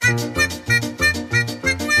One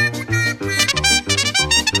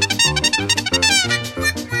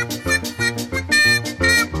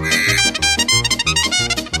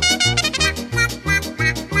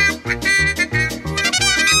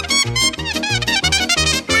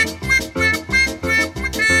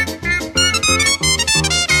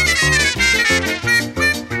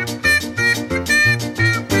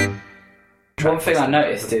thing I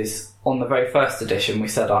noticed is on the very first edition we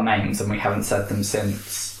said our names and we haven't said them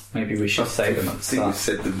since. Maybe we should say them at the I think start. we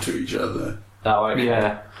said them to each other. Oh, okay.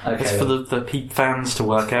 Yeah. Okay. It's for the fans to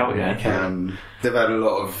work out, yeah. Okay. They've had a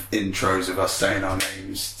lot of intros of us saying our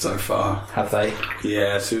names so far. Have they?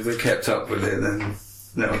 Yeah, so if they kept up with it, then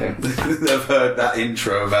Okay. they've heard that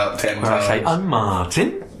intro about 10 Where I say, times. I'm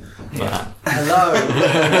Martin. Yeah. Hello.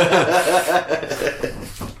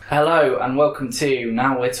 Hello and welcome to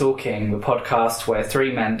Now We're Talking, the podcast where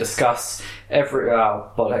three men discuss every...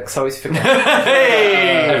 Oh, bollocks, I always forget.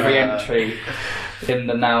 Every entry in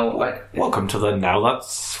the Now... Welcome to the Now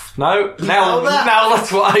That's... No, now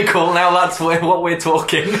that's what I call Now That's what we're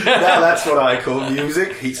talking. Now that's what I call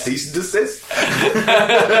music. Cease and desist.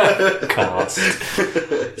 Cast.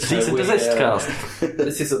 Cease and desist cast.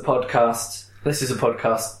 This is a podcast,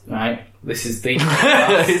 right? This is the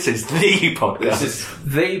podcast. This is the podcast. This is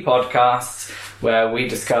the podcast where we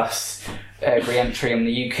discuss every entry in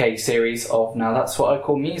the UK series of Now That's What I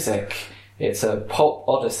Call Music. It's a pop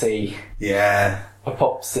odyssey. Yeah. A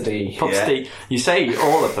popsody. Popsty. You say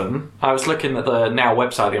all of them. I was looking at the Now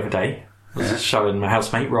website the other day. I was showing my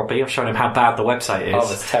housemate Robbie. I was showing him how bad the website is. Oh,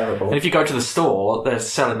 that's terrible. And if you go to the store, they're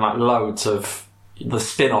selling like loads of the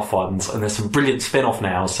spin-off ones, and there's some brilliant spin-off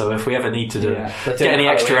now. So if we ever need to get any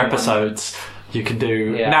extra episodes, you can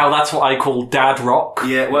do. Yeah. Now that's what I call Dad Rock.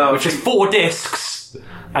 Yeah, well, which is 4 discs,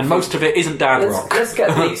 and most of it isn't Dad Rock. Let's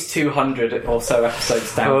get these 200 or so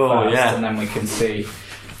episodes down first, and then we can see.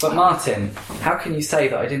 But Martin, how can you say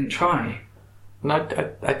that I didn't try? No,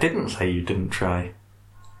 I didn't say you didn't try.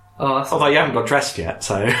 Oh, that's although you haven't got dressed yet,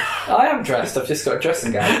 so... I am dressed, I've just got a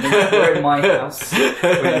dressing gown. We're in my house.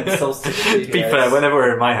 We're in Solstice Studios. To be fair, whenever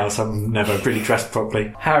we're in my house, I'm never really dressed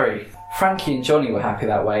properly. Harry, Frankie and Johnny were happy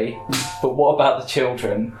that way, but what about the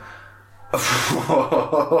children?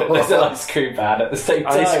 There's an ice cream man at the same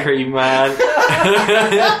time. Ice cream man.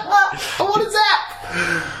 What is that?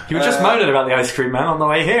 You were just moaning about the ice cream man on the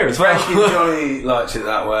way here as well. Frankie and Johnny liked it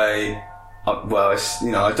that way. Well,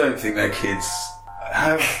 I don't think their kids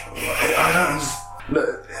have...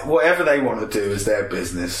 Look, whatever they want to do is their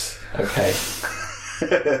business. Okay.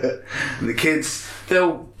 And the kids,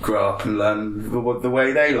 they'll grow up and learn the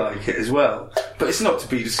way they like it as well. But it's not to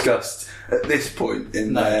be discussed at this point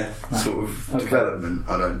in their sort of development,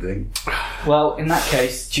 I don't think. Well, in that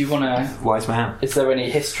case, do you want to... Wise man. Is there any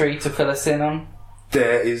history to fill us in on?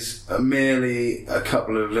 There is merely a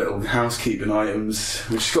couple of little housekeeping items.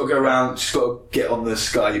 We've just got to go around, just got to get on the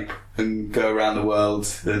Skype and go around the world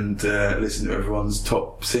and listen to everyone's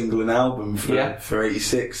top single and album for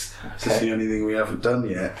 86. Okay. That's the only thing we haven't done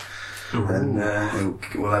yet. Ooh. And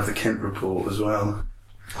we'll have the Kent report as well.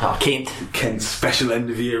 Oh, Kent's special end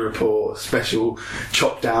of year report, special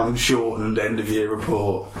chopped down and shortened end of year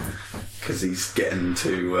report, because he's getting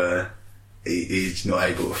to... He's not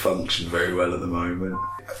able to function very well at the moment.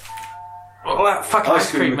 Oh, that fucking ice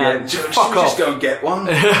cream man. Fuck off. Just go and get one.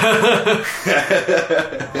 Now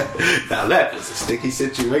that was a sticky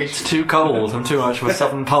situation. It's too cold. I'm too much of a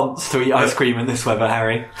southern ponce to eat ice cream in this weather,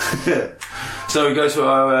 Harry. So we go to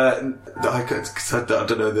our... I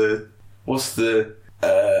don't know what's the...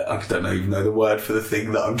 I don't even know the word for the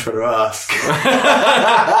thing that I'm trying to ask.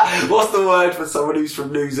 What's the word for someone who's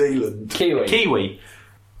from New Zealand? Kiwi.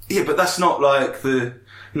 Yeah, but that's not like the,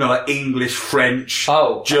 like English, French,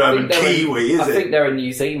 German, Kiwi, is it? I think they're a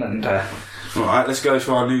New Zealander. Alright, let's go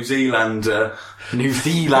to our New Zealander. New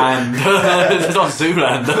Zealand. It's not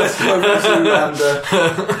Zoolander. Let's go to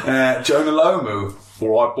Zoolander. Jonah Lomu.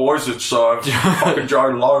 Alright, boys, it's fucking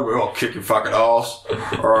Jonah Lomu. I'll kick your fucking ass.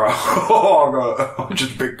 I'm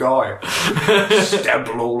just a big guy.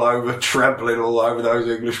 Trembling all over those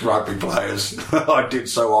English rugby players. I did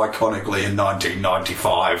so iconically in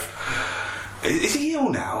 1995. Is he ill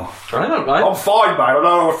now? I don't know. I'm fine, mate. I don't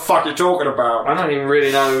know what the fuck you're talking about. I don't even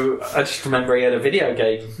really know. I just remember he had a video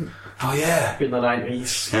game. Oh, yeah. In the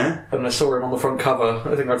 90s. Yeah? And I saw him on the front cover.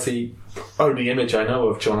 I think that's the only image I know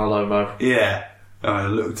of John Alomo. Yeah. I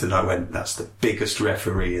looked and I went, that's the biggest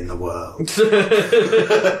referee in the world.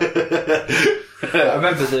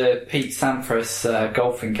 remember the Pete Sampras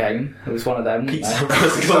golfing game. It was one of them. Pete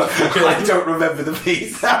Sampras golfing. I don't remember the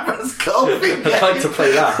Pete Sampras golfing game. I'd like to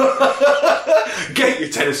play that. Get your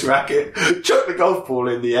tennis racket, chuck the golf ball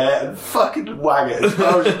in the air, and fucking wang it as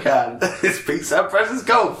far as you can. It's Pete Sampras'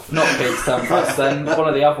 golf. Not Pete Sampras, then one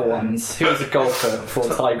of the other ones. Who was a golfer before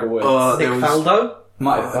Tiger Woods? Nick Faldo?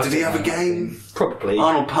 Did he have a game? Probably.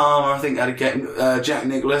 Arnold Palmer, I think, had a game. Jack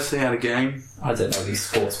Nicklaus, he had a game. I don't know these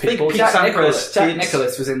sports people. Pete Jack Sampras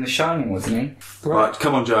Nicklaus was in The Shining, wasn't he? Right,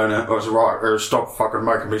 come on, Jonah. I was right. Stop fucking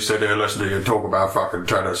making me sit here listening to you talk about fucking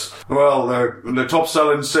tennis. Well, the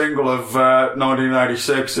top-selling single of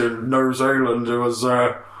 1986 in New Zealand was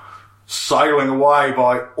Sailing Away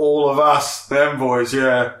by All of Us. Them boys,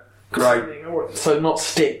 yeah. Great. So not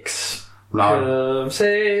Styx. No.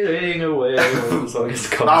 Sailing away. No,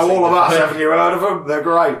 All of Us, haven't you heard of them? They're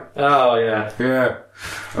great. Oh, yeah. Yeah.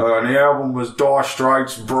 And the album was Dire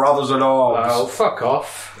Straits' Brothers in Arms. Oh, fuck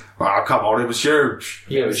off. Oh, come on, it was huge.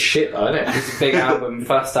 Yeah, it was shit though, wasn't it? It was a big album,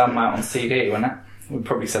 first album out on CD, wasn't it? We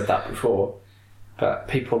probably said that before. But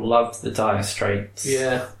people loved the Dire Straits.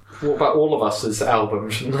 Yeah. What about All of Us' album?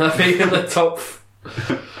 Shouldn't that be in the top?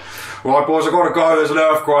 Right, boys, I've got to go. There's an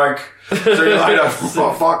earthquake. See you later.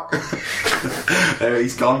 Oh, fuck. There,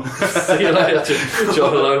 he's gone. See you later,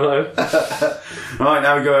 John Lomo. Right,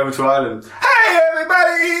 now we go over to Ireland. Hey,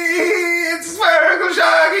 everybody! It's Spherical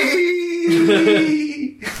Shaggy!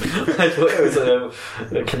 I thought it was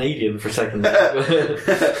a Canadian for a second.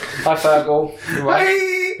 Hi, Fergal.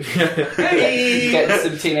 Hey! Hey!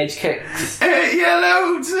 Getting some teenage kicks. Hey,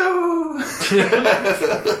 yellow too!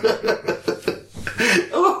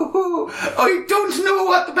 Oh, I don't know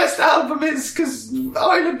what the best album is because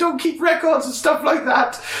Ireland don't keep records and stuff like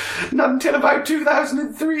that. Not until about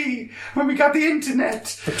 2003 when we got the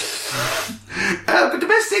internet. But the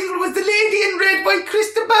best single was The Lady in Red by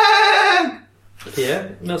Krista Bag. Yeah,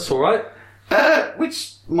 that's alright.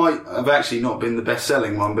 Which might have actually not been the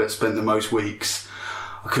best-selling one, but spent the most weeks.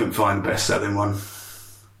 I couldn't find the best-selling one.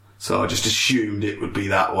 So I just assumed it would be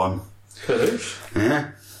that one. Could.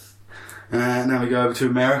 Yeah. Now we go over to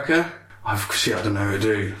America. I don't know what to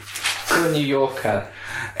do. To a New Yorker.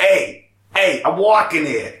 Hey, I'm walking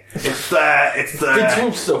here. It's Vince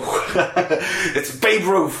Russo. it's Babe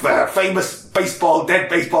Ruth, famous dead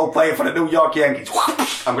baseball player for the New York Yankees.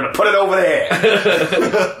 I'm gonna put it over there.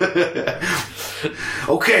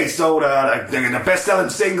 Okay, so the best-selling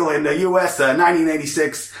single in the US,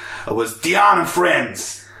 1986, was Dion and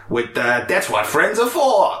Friends with That's What Friends Are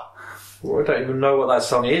For. Well, I don't even know what that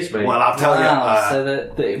song is, mate. Well, I'll tell you. So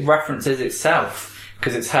it references itself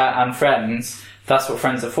because it's her and friends. That's what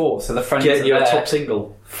friends are for. So the friends are your there top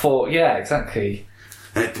single. Yeah, exactly.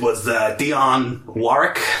 It was Dionne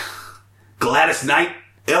Warwick, Gladys Knight,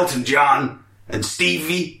 Elton John, and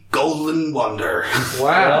Stevie Golden Wonder.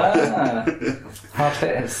 Wow. Yeah. Hard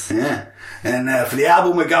hitters. Yeah. And for the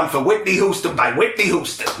album, we're going for Whitney Houston by Whitney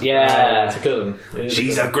Houston. Yeah. It's a good one.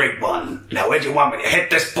 She's a great one. Now, where do you want me to hit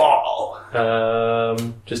this ball?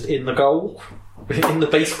 Just in the goal. In the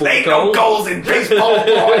baseball There ain't goal. no goals in baseball,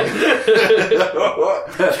 boy.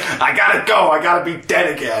 I gotta go. I gotta be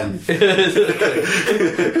dead again.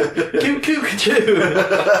 Coo-coo-ca-choo.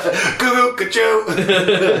 Coo-coo-ca-choo.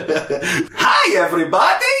 Hi,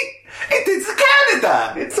 everybody. It is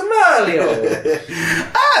Canada. It's Emilio.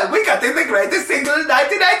 We got in the greatest single in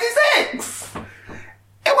 1996.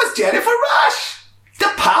 It was Jennifer Rush.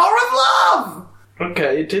 The Power of Love.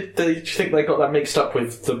 Okay, do you think they got that mixed up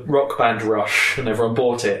with the rock band Rush and everyone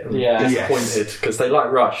bought it? And Yeah. disappointed because they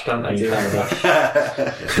like Rush, don't they?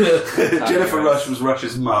 Jennifer Rush was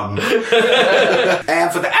Rush's mum.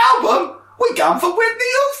 And for the album, we gone for Whitney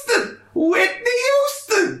Houston. Whitney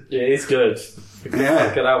Houston. Yeah, it's good.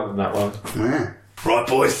 Yeah. Good album, that one. Yeah. Right,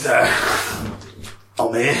 boys.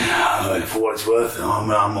 I'm here. For what it's worth,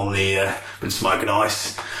 I'm only been smoking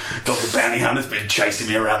ice. Dr. Bounty Hunter's been chasing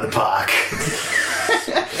me around the park.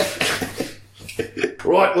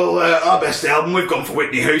 Right, well, our best album, we've gone for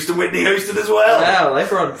Whitney Houston as well. Wow,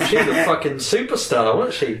 everyone, she's a fucking superstar,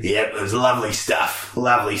 wasn't she? Yep, it was lovely stuff.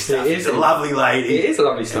 Lovely stuff. It is. She's a lovely lady. It is a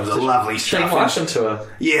lovely stuff. It was a lovely Shame stuff. what happened to her.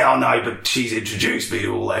 Yeah, I know, but she's introduced me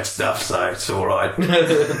to all that stuff, so it's alright.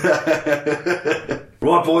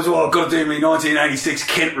 Right, boys, well, I've got to do my 1986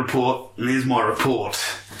 Kent report, and here's my report.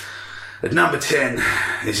 At number 10,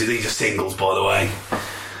 these are singles, by the way.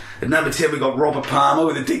 At number 10, we got Robert Palmer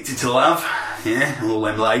with Addicted to Love. Yeah, all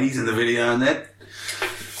them ladies in the video and that.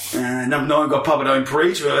 Number 9, got Papa Don't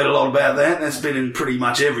Preach. We've heard a lot about that. That's been in pretty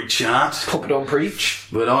much every chart. Pop it on Preach.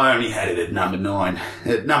 But I only had it at number 9.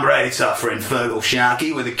 At number 8, it's our friend Fergal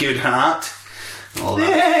Sharkey with A Good Heart.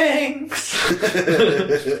 Thanks.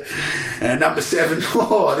 Number 7,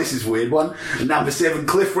 this is a weird one. Number 7,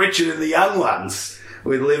 Cliff Richard and the Young Ones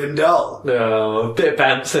with Living Doll. Oh, a bit of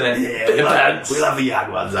bounce in it. Yeah, bit of bounce. We love the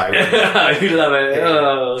Young Ones, over here. You love it.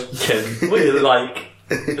 Oh, Ken, what do you like?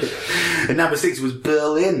 And number 6 was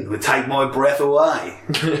Berlin with Take My Breath Away.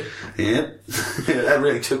 Yep. That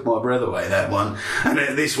really took my breath away, that one. And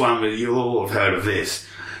this one, you'll all have heard of this.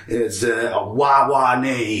 It's a Wah Wah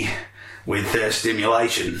Knee with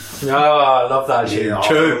Stimulation. Oh, I love that tune.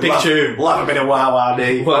 Yeah, Big tune. Love a bit of Wah Wah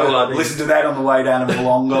Knee. Wah Wah Knee. Listen to that on the way down to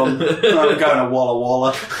Wollongong. I'm going to Walla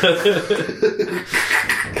Walla.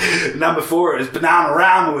 Number 4 is Banana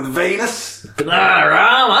Rama with Venus. Banana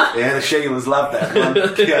Rama? Yeah, the Sheilas love that one.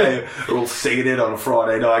 Yeah, we're all singing it on a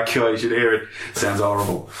Friday night. You should hear it. Sounds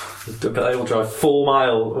horrible. But they all drive 4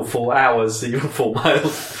 miles, or 4 hours, even 4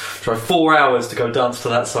 miles. Drive 4 hours to go dance to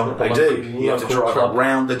that song. They do. You have to drive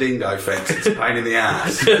around the dingo fence. It's a pain in the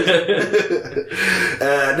ass.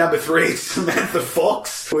 Number 3 is Samantha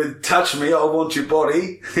Fox with Touch Me, I Want Your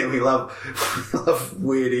Body. We love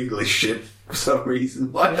weird English shit for some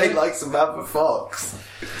reason. Why do they like Samantha Fox?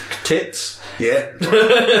 Tits. Yeah.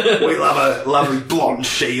 We love a lovely blonde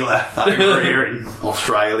Sheila over here in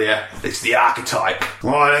Australia. It's the archetype.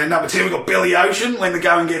 Right, number 2 we've got Billy Ocean, When the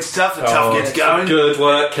Going Gets Tough, the tough gets going. Good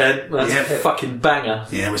work, Ken. That's a fucking banger.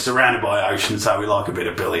 Yeah, we're surrounded by ocean, so we like a bit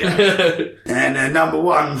of Billy Ocean. And number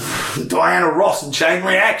 1, Diana Ross and Chain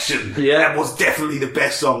Reaction. Yeah. That was definitely the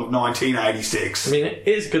best song of 1986. I mean, it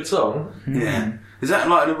is a good song. Yeah. Is that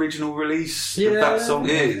like an original release of that song?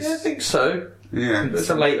 It is. Yeah, I think so. Yeah. It's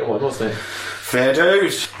a later one, wasn't it? Fair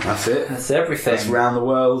dues. That's it. That's everything. That's round the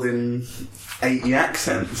world in 80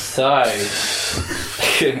 accents. So...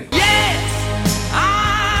 Yes,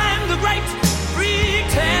 I'm the great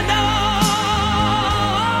pretender.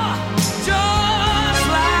 Just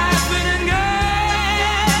laughing and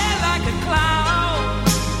gay like a clown.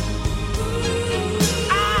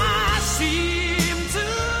 I seem to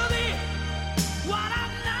be what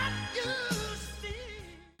I'm not used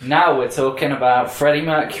to. Now we're talking about Freddie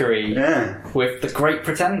Mercury Yeah. with The Great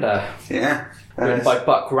Pretender, Yeah. written by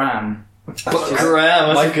Buck Ram. Buck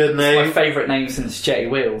Ram, that's a good My name. favourite name since Jetty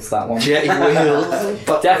Wheels, that one. Jetty Wheels.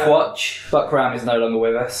 Death Watch. Buck Ram is no longer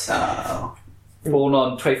with us. Oh. Born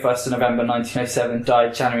on 21st of November 1907,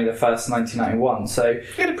 died January the 1st, 1991. So,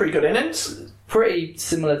 He had a pretty good innings. pretty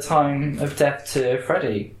similar time of death to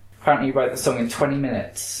Freddie. Apparently he wrote the song in 20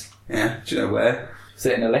 minutes. Yeah. Do you know where? Was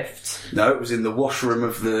it in a lift? No, it was in the washroom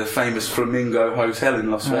of the famous Flamingo Hotel in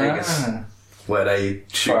Las Vegas, where they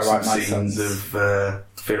shoot Where I some write my scenes songs. of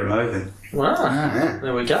Fear and Loathing. Wow. Yeah.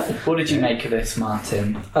 There we go. What did you make of this,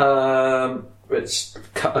 Martin? It's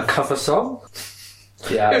a cover song.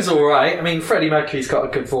 Yeah. It was alright. I mean, Freddie Mercury's got a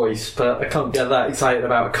good voice, but I can't get that excited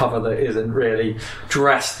about a cover that isn't really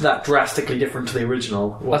that drastically different to the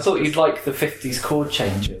original. I thought you'd like the 50s chord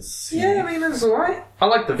changes. Yeah, I mean, it's alright. I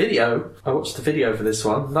like the video. I watched the video for this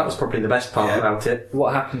one. That was probably the best part about it.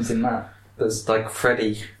 What happens in that? There's like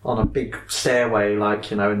Freddie on a big stairway, like,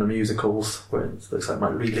 you know, in the musicals, where it looks like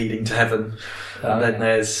might be leading to heaven. And then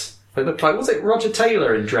there's... It looked like, was it Roger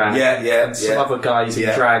Taylor in drag? Yeah, and some other guys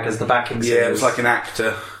in drag as the backing singers. Yeah, it was like an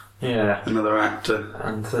actor. Yeah. Another actor.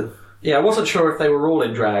 And I wasn't sure if they were all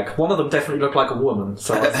in drag. One of them definitely looked like a woman.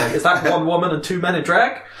 So I was like, is that one woman and 2 men in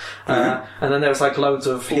drag? And then there was like loads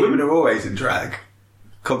of... Women are always in drag.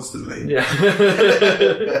 Constantly. Yeah.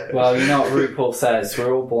 Well, you know what RuPaul says,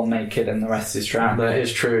 we're all born naked and the rest is drag. That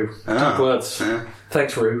is true. Ah. Good words. Yeah.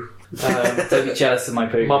 Thanks, Ru. Don't be jealous of my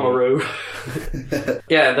booty. Mama Ru.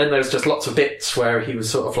 Yeah, then there was just lots of bits where he was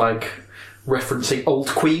sort of like referencing old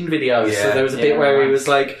Queen videos. Yeah. So there was a bit where he was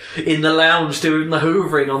like in the lounge doing the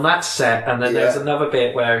hoovering on that set, and then there's another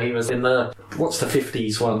bit where he was in the, what's the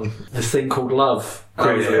 50s one? This thing called Love.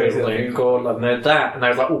 Crazy Thing called Love. And there's that, and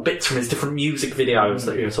there was like all bits from his different music videos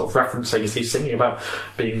that he was sort of referencing as he's singing about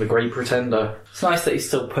being the Great Pretender. It's nice that he's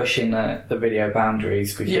still pushing the video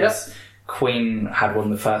boundaries because Queen had one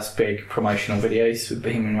of the first big promotional videos with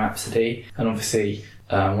Bohemian Rhapsody, and obviously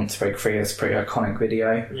Want to Break Free is a pretty iconic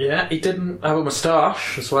video. Yeah, he didn't have a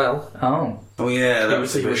moustache as well. Oh yeah, He was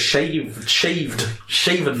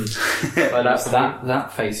shaven. By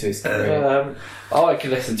that phase of his career. I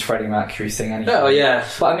could listen to Freddie Mercury sing anything. Oh yeah,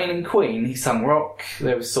 but I mean, in Queen, he sung rock.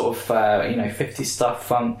 There was sort of 50s stuff,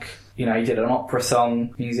 funk. You know, he did an opera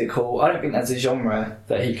song, musical. I don't think there's a genre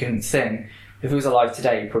that he couldn't sing. If he was alive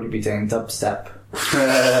today, he'd probably be doing dubstep.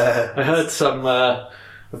 I heard some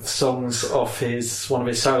songs off one of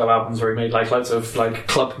his solo albums where he made like loads of like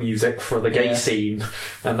club music for the gay scene,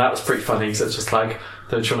 and that was pretty funny because it's just like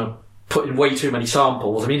they're trying to put in way too many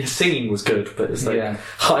samples. I mean, his singing was good, but it's like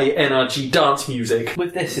high energy dance music.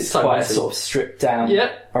 With this, it's so quite a sort of stripped down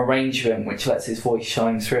arrangement, which lets his voice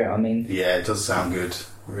shine through. I mean, yeah, it does sound good.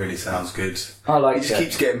 Really sounds good. I like it. He just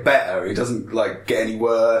keeps getting better. He doesn't like get any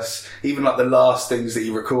worse. Even like the last things that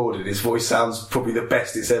he recorded, his voice sounds probably the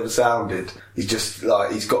best it's ever sounded. He's just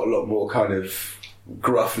like, he's got a lot more kind of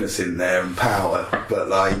gruffness in there and power, but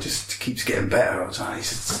like he just keeps getting better.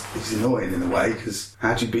 He's annoying in a way, because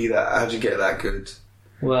how'd you get that good?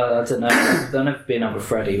 Well, I don't know. There'll never be another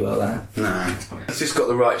Freddie, will there? No. He's just got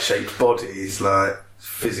the right shaped body. He's like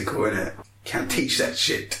physical, innit? Can't teach that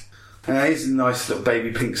shit. He's a nice little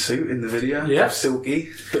baby pink suit in the video. Yeah. Silky.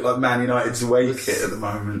 A bit like Man United's away kit at the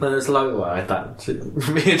moment. There's logo I had that.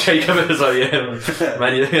 Me and Jacob was like,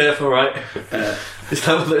 Man United, alright. Is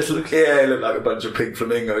that what it looks like? Yeah, it looked like a bunch of pink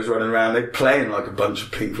flamingos running around. They're playing like a bunch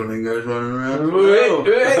of pink flamingos running around.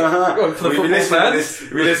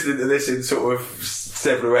 If you're listening to this in sort of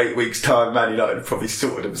 7 or 8 weeks' time, Man United have probably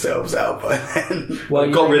sorted themselves out by then. Well,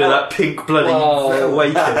 got rid of that pink bloody away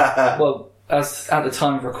kit. Well, as at the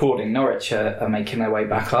time of recording, Norwich are making their way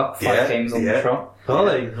back up. 5 games on the trot. Are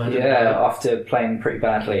they? Yeah, after playing pretty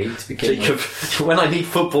badly to begin Jacob, when I need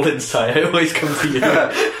football insight, I always come to you.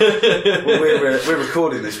 Well, we're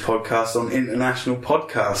recording this podcast on International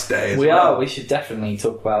Podcast Day. We are. We should definitely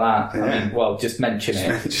talk about that. Yeah. I mean, well, just mention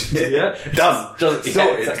it. Yeah, done.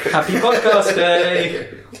 Sorted. Happy Podcast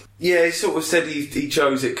Day. Yeah, he sort of said he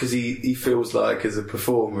chose it because he feels like as a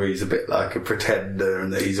performer he's a bit like a pretender,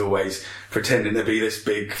 and that he's always pretending to be this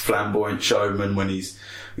big flamboyant showman when he's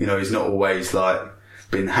not always like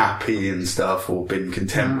been happy and stuff or been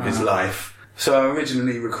content with his life. So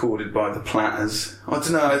originally recorded by the Platters. I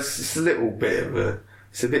don't know, it's a little bit of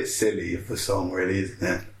it's a bit silly of the song really, isn't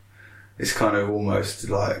it? It's kind of almost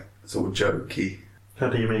like sort of jokey. How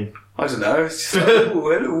do you mean? I don't know, it's just like,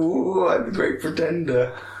 hello, I'm a great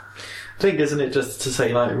pretender. I think, isn't it just to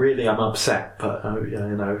say, like, really I'm upset, but,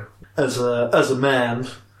 as a man,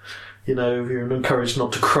 you're encouraged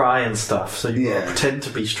not to cry and stuff, so you've got to pretend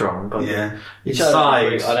to be strong, but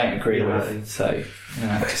inside... I don't agree with, so... It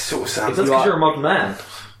sort of sounds... That's because you're a modern man.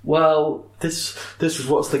 Well... This was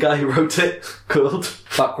what's the guy who wrote it called?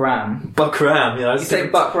 Buck Ram. Buck Ram, You say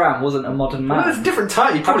Buck Ram wasn't a modern man. Well, it's a different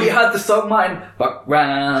type. You probably had the song Martin. Buck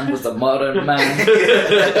Ram was a modern man.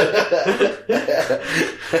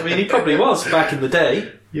 I mean, he probably was back in the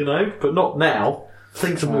day, but not now.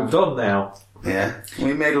 Things have moved on now. Yeah.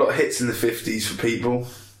 We made a lot of hits in the 50s for people.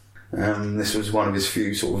 This was one of his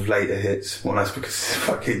few sort of later hits. Well, that's because it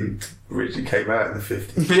fucking originally came out in the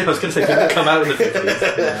 50s. Yeah, I was going to say it didn't come out in the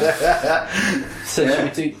 50s. So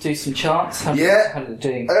should we do some charts? How did it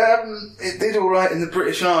do? It did alright in the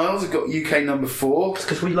British Isles. It got UK number 4. It's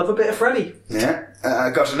because we love a bit of Freddie. Yeah.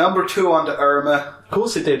 Got a number 2 under Irma. Of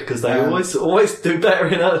course it did, because they always do better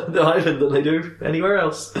in the island than they do anywhere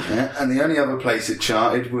else. Yeah, and the only other place it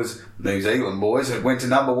charted was New Zealand, boys. It went to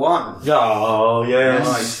number 1. Oh, yes.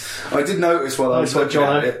 Nice. I did notice while I was looking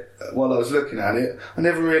at it, I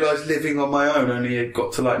never realised Living on My Own only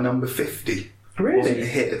got to like number 50. Really? Wasn't a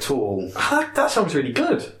hit at all. That sounds really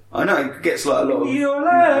good. I know, it gets like a lot of...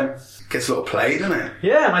 Gets a lot of play, doesn't it?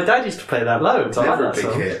 Yeah, my dad used to play that loads. I Never like that a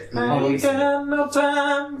big song. hit. I ain't got no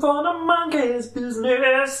time for the monkey's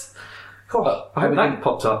business. God, I hope that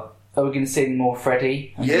popped up. Are we going to see more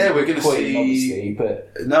Freddie? Yeah, we're going to see... Obviously,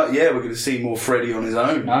 but... No, yeah, we're going to see more Freddie on his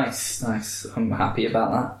own. Nice. I'm happy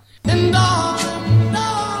about that. And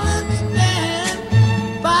darling,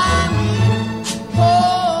 stand by me.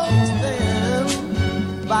 Oh,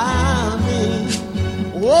 stand by me.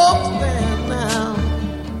 Oh, stand now.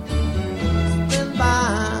 Stand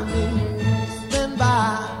by me. Stand by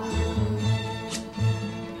me.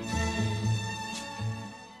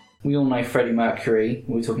 We all know Freddie Mercury,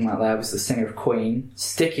 we were talking about there, was the singer of Queen.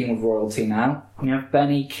 Sticking with royalty now, we have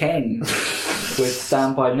Benny King with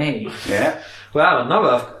Stand By Me. Yeah. Wow,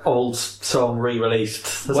 another old song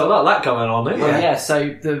re-released. There's a lot of that going on, isn't there? Well, yeah,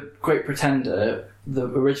 so The Great Pretender, the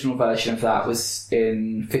original version of that was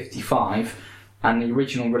in 55, and the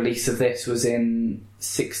original release of this was in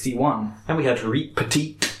 61. And we had Reet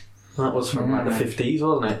Petite. That was from like the 50s,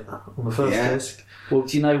 wasn't it? On the first disc. Well,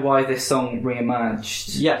 do you know why this song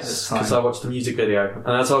re-emerged? Yes, because I watched the music video.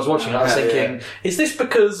 And as I was watching it, I was thinking, is this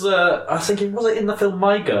because... I was thinking, was it in the film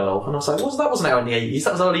My Girl? And I was like, that wasn't out in the 80s,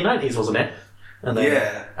 that was early 90s, wasn't it? And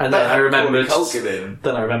then, and then I remembered...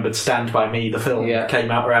 Then I remembered Stand By Me, the film, came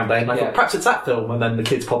out around then. And I thought, perhaps it's that film. And then the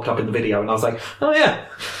kids popped up in the video, and I was like, oh yeah.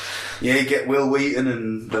 Yeah, you get Will Wheaton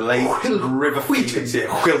and the late River Wheaton.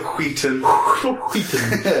 Yeah, Will Wheaton.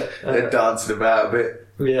 Wheaton. They're dancing about a bit.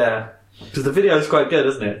 Yeah. Because the video is quite good,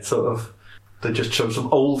 isn't it? Sort of they just show some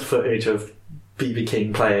old footage of B.B.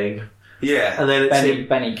 King playing. Yeah. And then it's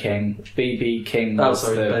Benny King. B.B. King Oh, was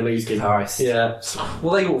sorry, the Benny King. guitarist. Yeah.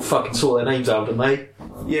 Well, they all fucking saw their names out, didn't they?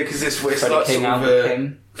 Yeah, because it's Freddie like King, sort of Albert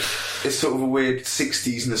King. it's sort of a weird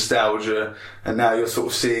 60s nostalgia, and now you're sort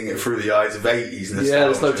of seeing it through the eyes of 80s nostalgia. Yeah,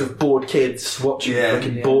 there's loads of bored kids watching, Yeah.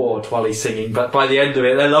 looking Yeah. bored while he's singing, but by the end of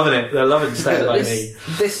it, they're loving it. They're loving Stand By Me.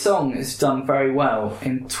 This song is done very well.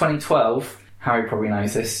 In 2012, Harry probably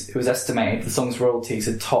knows this, it was estimated the song's royalties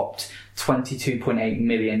had topped $22.8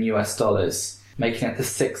 million US, making it the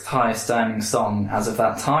 6th highest earning song as of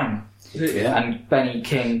that time. Yeah. And Benny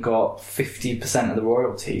King got 50% of the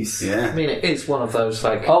royalties. I Yeah. mean, it is one of those,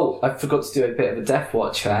 like... Oh, I forgot to do a bit of a Death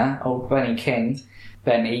Watch there. Old Benny King,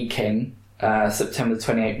 Ben E. King, September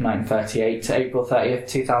 28th, 1938 to April 30th,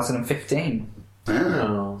 2015. Yeah.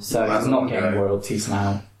 Oh. So Well, he's not that's getting okay. royalties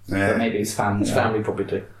now. Yeah. But maybe his family. His family probably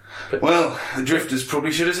do. Well, the Drifters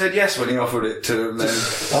probably should have said yes when he offered it to him then.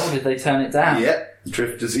 Oh, did they turn it down? Yeah.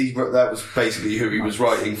 Drifters, that was basically who he was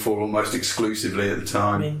writing for almost exclusively at the I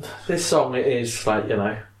time. mean, this song, it is, like, you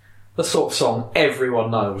know, the sort of song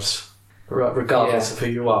everyone knows, regardless of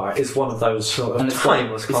who you are. It's one of those sort of And it's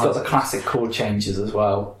timeless got the classics. classic chord changes as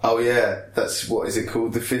well. Oh yeah, that's, what is it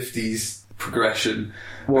called? The 50s progression.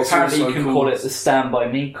 Well, It's apparently you also can called- call it the Stand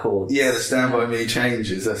By Me chords. Yeah, the Stand By Me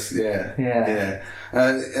changes. That's Yeah.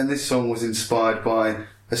 And this song was inspired by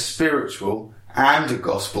a spiritual and a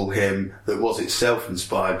gospel hymn that was itself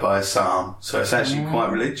inspired by a psalm. So it's actually quite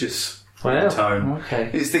religious Wow. tone. Okay.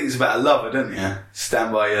 You think it's about a lover, don't you?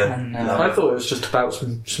 Stand by your And, lover. I thought it was just about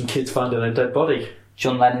some kids finding a dead body.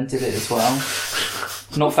 John Lennon did it as well.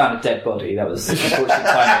 Not found a dead body, that was unfortunate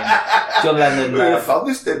timing. John Lennon... I found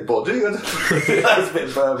this dead body. That was a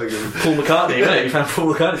bit Birmingham. Paul McCartney, wasn't it? He found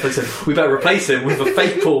Paul McCartney. So he said, we better replace him with a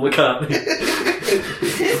fake Paul McCartney.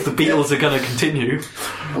 The Beatles are going to continue.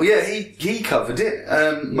 Well, yeah, he covered it.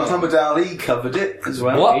 Muhammad Ali covered it as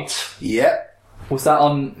well. What? Yep. Was that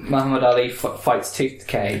on Muhammad Ali Fights Tooth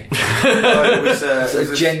Decay? It was, It's it a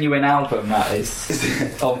was genuine album, that is.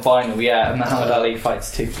 On vinyl, yeah. Muhammad Ali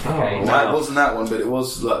Fights Tooth Decay. Oh, No, wow. it wasn't that one, but it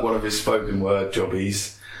was like one of his spoken word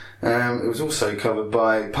jobbies. It was also covered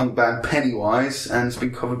by punk band Pennywise, and it's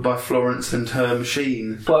been covered by Florence and Her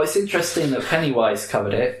Machine. Well, it's interesting that Pennywise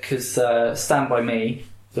covered it, because Stand By Me,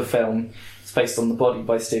 the film, is based on The Body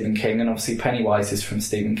by Stephen King, and obviously Pennywise is from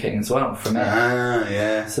Stephen King as well, from it. Ah,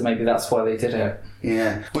 yeah, So maybe that's why they did it.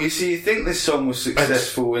 yeah. Well, you see, you think this song was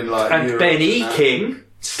successful in like And Europe Ben E. that. King,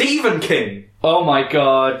 Stephen King. Oh my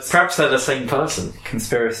god. Perhaps they're the same person.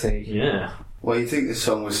 Conspiracy. Yeah. Well, you'd think this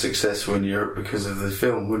song was successful in Europe because of the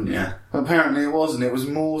film, wouldn't you? Apparently it wasn't. It was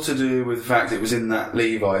more to do with the fact it was in that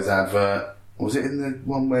Levi's advert. Was it in the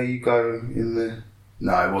one where you go in the...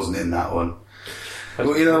 No, it wasn't in that one.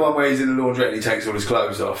 Well, you know the one where he's in the laundrette and he takes all his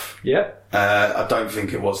clothes off? Yep. I don't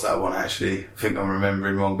think it was that one, actually. I think I'm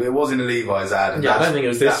remembering wrong. But it was in a Levi's ad. And Yeah, I that's- don't think it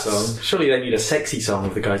was this that's- song. Surely they need a sexy song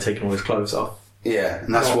with the guy taking all his clothes off. Yeah,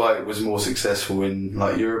 and that's Well- why it was more successful in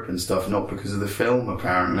like Europe and stuff, not because of the film,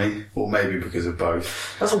 apparently. Or maybe because of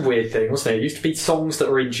both. That's a weird thing, wasn't it? It used to be songs that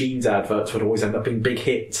were in jeans adverts would always end up being big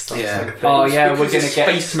hits. That's Yeah. like a thing. Oh yeah, we're because gonna it's get...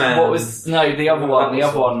 Spaceman. What was... No, the other one. The was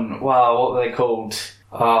other one. Wow, what were they called?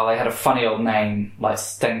 Oh, they had a funny old name, like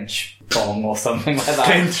Stench Bong or something like that.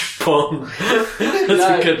 Stench Bong. That's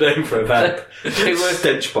No. a good name for a band. It was...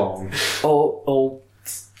 Stench Bong. Or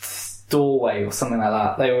Doorway or something like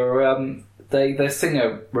that. They were... The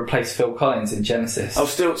singer replaced Phil Collins in Genesis. Oh,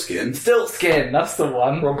 Stiltskin. Stiltskin, that's the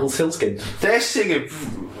one. Rumpelstiltskin. Their singer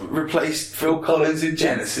replaced Phil Collins in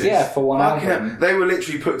Genesis. Yeah, for one Fucking album. hell. They were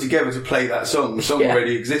literally put together to play that song. The song Yeah.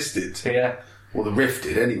 already existed. Yeah. Well, the riff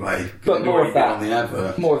did anyway. But It'd more already of been that. on the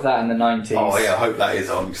advert. More of that in the 90s. Oh yeah, I hope that is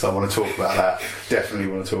on because I want to talk about that. Definitely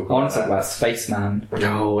want to talk I about want to talk that. about Spaceman.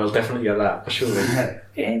 Oh, we'll definitely get that, surely.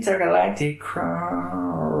 Intergalactic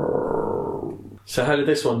Crow. So how did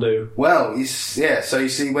this one do? Well, so you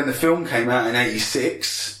see, when the film came out in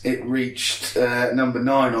 '86, it reached number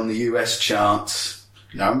 9 on the US charts.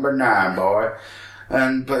 Number 9, boy.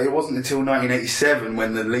 But it wasn't until 1987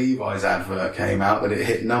 when the Levi's advert came out that it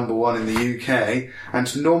hit number 1 in the UK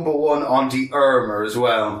and number 1 on the Irma as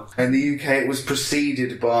well. In the UK, it was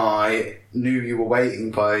preceded by Knew You Were Waiting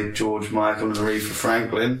by George Michael and Aretha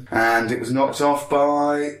Franklin, and it was knocked off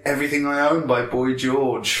by Everything I Own by Boy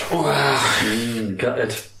George.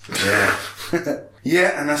 Gutted. Yeah.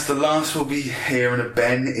 Yeah, and that's the last we'll be hearing of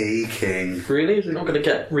Ben E. King. Really? Is it not going to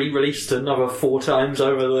get re-released another 4 times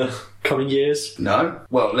over the coming years? No?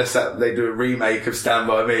 Well, unless they do a remake of Stand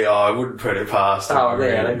By Me, I wouldn't put it past them. Oh, I yeah,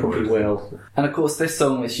 really they probably would. will. And of course, this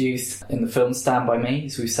song was used in the film Stand By Me,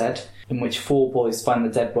 as we said, in which 4 boys find the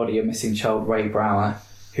dead body of missing child Ray Brower,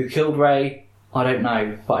 who killed Ray, I don't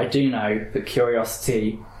know, but I do know that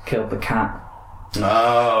Curiosity killed the cat.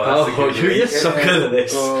 Oh, that's a good you're so good at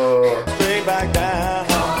this. Oh. Straight back down,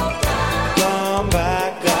 come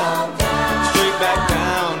back down, straight back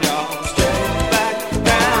down, y'all, straight back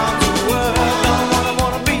down to earth. Don't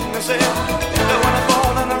wanna beat myself, don't wanna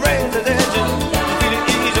fall on a razor's edge. Feel it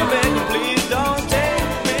ease your bed, please don't take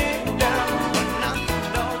me down.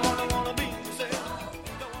 Don't wanna beat myself.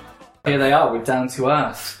 Here they are with Down to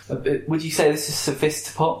Earth. Would you say this is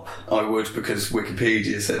Sophistopop? I would, because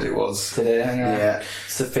Wikipedia said it was. Did it? Yeah.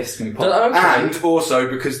 Sophistopop. Okay. And also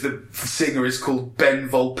because the singer is called Ben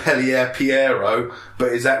Volpellier Piero,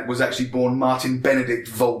 but was actually born Martin Benedict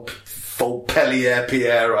Volpellier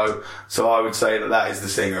Piero. So I would say that is the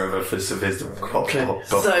singer of a Sophistopop. Okay.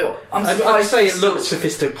 So, I'd say it looked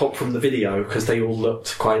Sophistopop from the video, because they all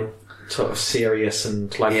looked quite sort of serious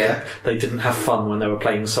and like they didn't have fun when they were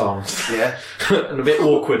playing songs. Yeah. And a bit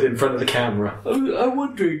awkward in front of the camera. I'm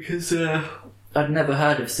wondering, because I'd never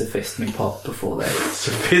heard of Sophistopop before then.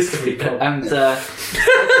 Sophistopop. And it's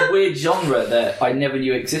a weird genre that I never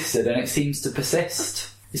knew existed, and it seems to persist.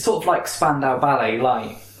 It's sort of like Spandau Ballet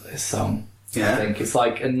Light, this song. Yeah. I think it's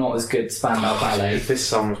like a not as good Spandau Ballet. This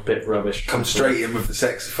song was a bit rubbish. Come straight in with the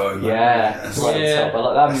saxophone. Yeah, That's right Yeah. on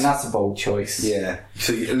top. I mean, that's a bold choice. Yeah.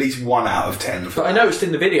 So at least 1 out of 10. But I noticed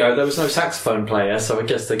in the video there was no saxophone player, so I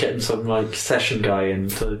guess they're getting some like session guy in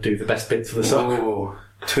to do the best bits of the song. Ooh,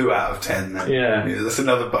 2 out of 10 then. Yeah. That's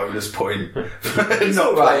another bonus point. It's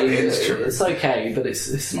Not right. playing the instrument. It's okay, but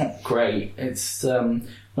it's not great. It's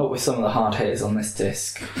not with some of the hard hitters on this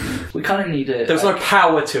disc. We kind of need it. There was no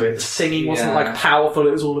power to it. The singing wasn't Yeah. like powerful.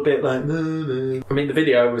 It was all a bit like. I mean, the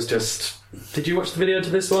video was just. Did you watch the video to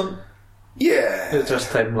this one? Yeah. It was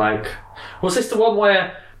just them like. Was this the one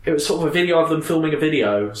where it was sort of a video of them filming a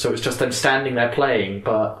video? So it was just them standing there playing,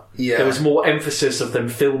 but Yeah. there was more emphasis of them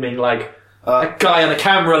filming like a guy on a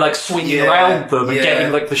camera like swinging Yeah, around them and yeah.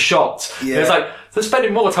 getting like the shot. Yeah. It was like they're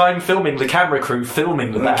spending more time filming the camera crew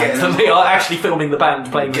filming the We're band getting than a they lot are of actually filming the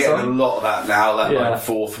band playing the Getting a song. lot of that now, that Yeah. like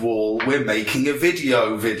fourth wall. We're making a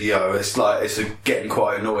video. It's like getting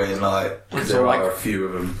quite annoying. Like 'cause there like- are a few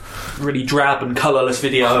of them. Really drab and colourless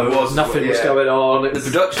video. It was, Nothing was yeah. going on. It The was,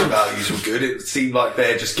 production values were good. It seemed like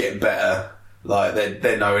they're just getting better. Like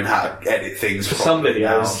they're knowing how to edit things. for some properly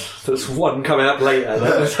now. videos, there's one coming up later.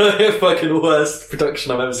 That was the fucking worst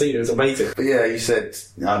production I've ever seen. It was amazing. But yeah, you said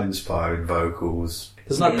uninspiring vocals.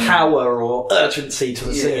 There's no power or urgency to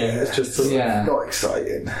the singing. It's just sort of- Yeah. Not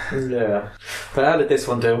exciting. yeah. But how did this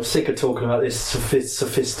one do? I'm sick of talking about this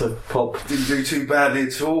Sophistopop. Didn't do too badly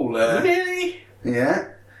at all. Really? Yeah.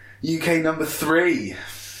 UK number 3.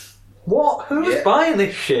 What? Who's Yeah. buying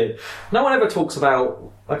this shit? No one ever talks about.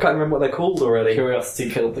 I can't remember what they're called already. Curiosity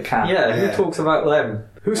killed the cat. Yeah, Yeah. who talks about them?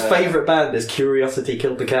 Whose favourite band is Curiosity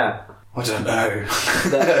Killed the Cat? I don't know.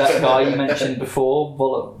 That guy you mentioned before,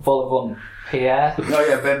 Volavant Pierre. Oh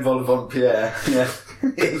yeah, Ben Volavant Pierre. Yeah.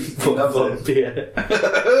 He loves it.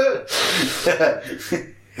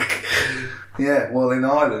 Yeah, well in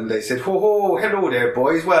Ireland they said, ho, hello there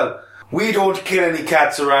boys. Well, we don't kill any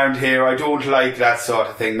cats around here. I don't like that sort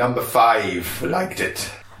of thing. Number 5 liked it.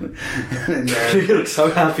 And, You look so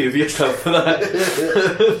happy with yourself for that.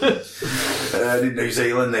 in New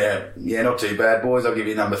Zealand there. Yeah, not too bad boys. I'll give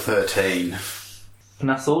you number 13. And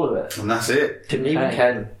that's all of it. And that's it. Didn't even Okay.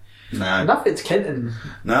 Ken. No. Nothing's Kenton.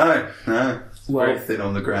 No. Well- Very thin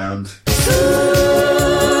on the ground.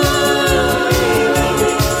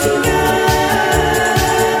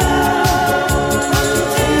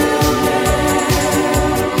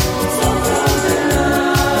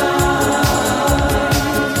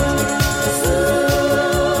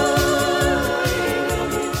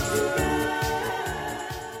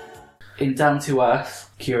 In Down to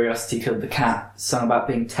Earth, Curiosity Killed the Cat, sung about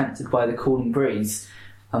being tempted by the cooling breeze.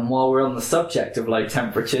 And while we're on the subject of low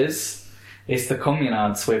temperatures, it's the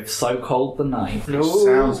Communards with So Cold the Night.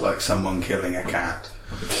 Sounds like someone killing a cat.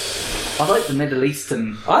 I like the Middle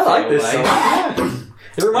Eastern. I like feel, this eh? song. Yeah.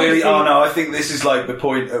 It reminds Really? me. Oh no, I think this is like the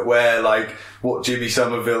point at where like what Jimmy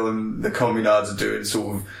Somerville and the Communards are doing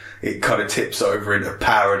sort of it kind of tips over into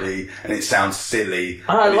parody and it sounds silly.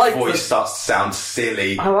 I and like his voice the- starts to sound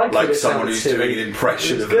silly. I like that it someone sounds who's silly. doing an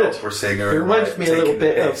impression It's of good. an opera singer. It and, reminds like, me a little taking the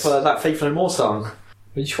bit piss. of that Faith No More song.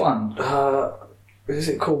 Which one? Is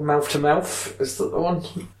it called Mouth to Mouth? Is that the one?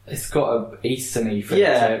 It's got a Easterny feel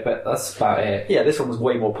Yeah. to it, but that's about it. Yeah, this one was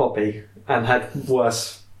way more poppy and had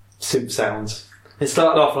worse synth sounds. It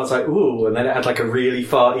started off and I was like, ooh, and then it had like a really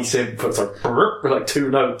farty synth. It was like, with like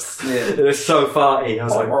 2 notes. Yeah. It was so farty. I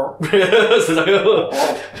was like,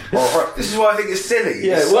 This is why I think it's silly.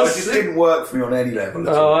 Yeah, it was. It just didn't work for me on any level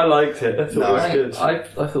at oh, all. I liked it. I thought it was good. I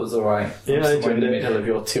thought it was alright. Yeah, I enjoyed in the it. middle of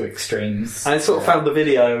your 2 extremes. I sort of found the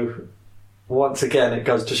video. Once again, it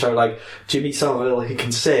goes to show, like, Jimmy Somerville, he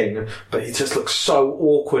can sing, but he just looks so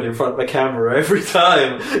awkward in front of the camera every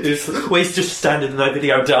time. He's just standing in the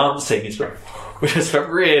video dancing. It's just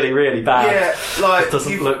really, really bad. Yeah, like, It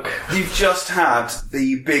doesn't look... You've just had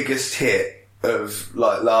the biggest hit of,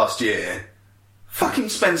 like, last year. Fucking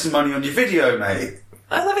spend some money on your video, mate.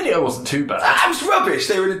 The video wasn't too bad. That was rubbish.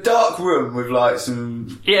 They were in a dark room with, like,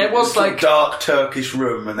 some... Yeah, it was like... dark Turkish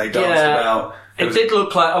room, and they danced about... It did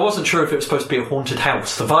look like... I wasn't sure if it was supposed to be a haunted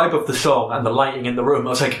house. The vibe of the song and the lighting in the room, I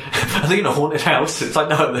was like, are they in a haunted house? It's like,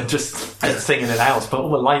 no, they're just singing in a house, but all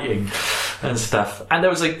the lighting and stuff. And there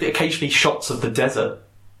was, like, occasionally shots of the desert.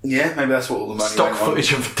 Yeah, maybe that's what all the money Stock went on.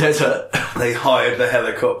 footage of the desert. They hired the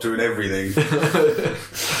helicopter and everything.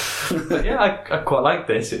 Yeah, I quite like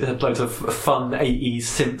this. It had loads of fun 80s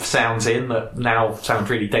synth sounds in that now sound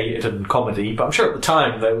really dated and comedy, but I'm sure at the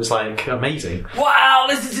time they was like amazing. Wow,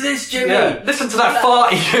 listen to this, Jimmy! Yeah, listen to that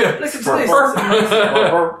farty. Listen to this.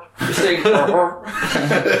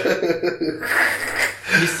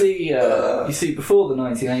 You see, before the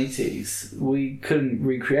 1980s, we couldn't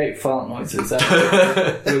recreate fart noises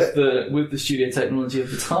with the studio technology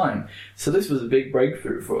of the time. So this was a big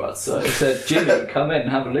breakthrough for us. So I said, Jimmy, come in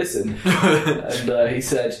and have a listen. And he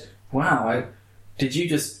said, wow, did you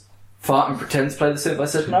just fart and pretend to play the synth? I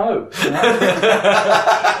said, no.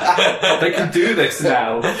 They can do this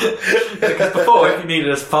now. Because before, if you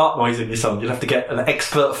needed a fart noise in your song, you'd have to get an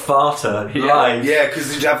expert farter live. Yeah,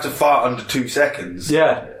 because you'd have to fart under 2 seconds.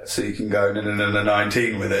 Yeah. So you can go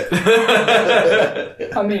 19 with it.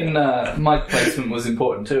 I mean, mic placement was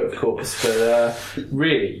important too, of course, but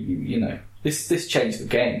really, you know, this changed the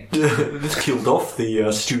game. This killed off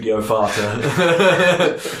the studio farter.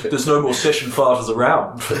 There's no more session farters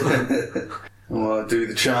around. Well, do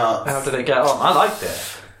the chart. How did it get on? I liked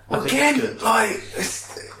it. Well, again, like,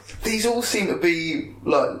 these all seem to be,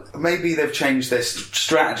 like, maybe they've changed their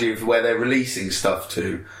strategy of where they're releasing stuff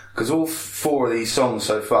to. Because all 4 of these songs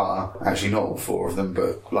so far, actually not all 4 of them,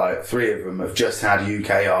 but like 3 of them have just had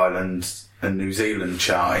UK, Ireland and New Zealand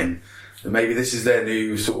charting. And maybe this is their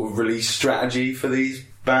new sort of release strategy for these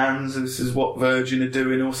bands. This is what Virgin are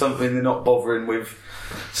doing or something. They're not bothering with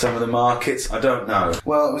some of the markets. I don't know.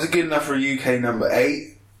 Well, it was good enough for a UK number 8.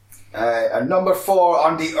 And number 4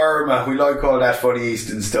 on the Irma. We like all that funny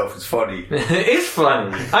Eastern stuff. It's funny. It is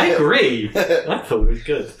funny. I agree. I thought it was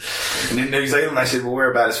good. And in New Zealand, they said, well,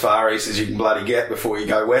 we're about as far east as you can bloody get before you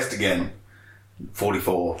go west again.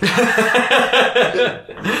 44.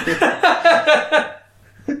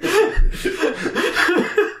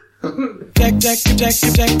 Jack your body,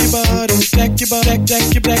 jack your body, jack your body,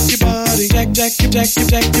 jack your body, jack your body, jack your body,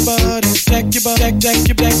 jack your body, jack your body,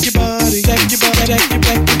 jack your body, jack your body, jack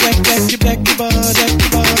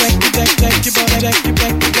your body,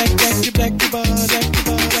 jack your body.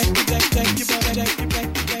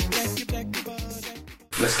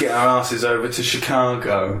 Let's get our asses over to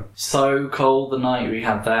Chicago. So cold the night we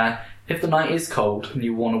had there. If the night is cold and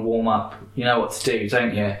you want to warm up, you know what to do,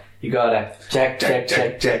 don't you? You gotta jack your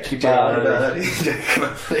body.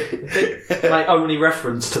 My only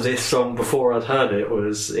reference to this song before I'd heard it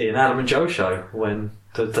was in Adam and Joe show when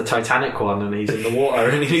the Titanic one and he's in the water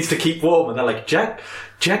and he needs to keep warm and they're like, Jack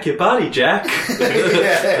your body, Jack.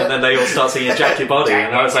 And then they all start singing Jack your body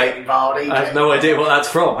and I was like, I have no idea what that's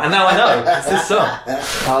from. And now I know. It's this song.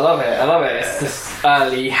 I love it. It's this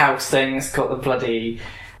early house thing. It's got the bloody...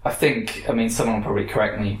 someone will probably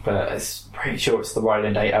correct me, but I'm pretty sure it's the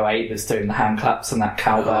Roland 808 that's doing the hand claps and that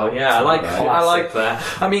cowbell. Oh, yeah, I like that.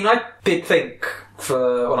 I mean, I did think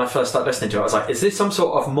when I first started listening to it, I was like, is this some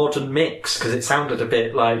sort of modern mix? Because it sounded a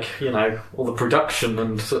bit like, you know, all the production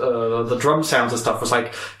and the drum sounds and stuff was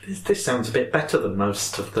like, this sounds a bit better than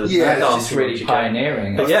most of the it's just really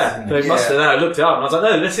pioneering. But yeah, they must have. Then I looked it up and I was like,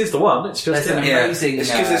 no, this is the one. It's just an amazing... It's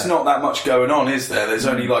because there's not that much going on, is there? There's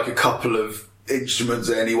only like a couple of instruments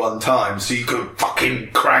at any one time, so you could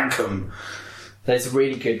fucking crank them. There's a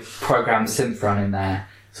really good programmed synth run in there.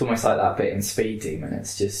 It's almost like that bit in Speed Demon.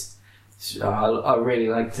 It's just... I really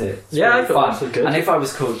liked it. It's really I thought it was good. And if I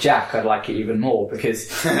was called Jack, I'd like it even more because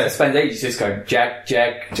I spend ages just going Jack before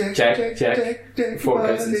it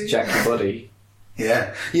goes into Jack your body.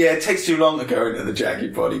 Yeah, it takes too long to go into the Jack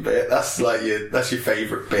your body bit. That's like your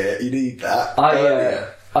favourite bit. You need that.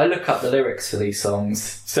 I look up the lyrics for these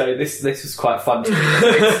songs, so this was quite fun to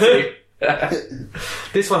me.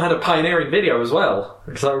 This one had a pioneering video as well,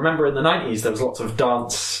 because I remember in the 90s there was lots of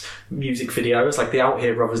dance music videos, like the Out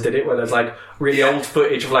Here Brothers did it, where there's like really old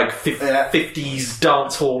footage of like 50s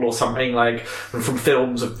dance hall or something, like from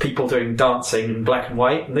films of people doing dancing in black and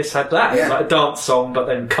white, and this had that. It was like a dance song but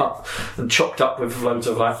then cut and chopped up with loads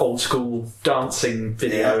of like old school dancing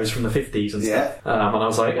videos from the 50s and stuff. And I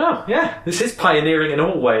was like, oh yeah, this is pioneering in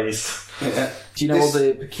all ways. Do you know all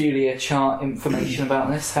the peculiar chart information about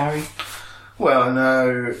this, Harry? Well,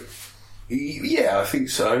 no. Yeah, I think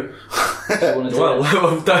so. You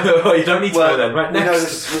don't need to know then. Right,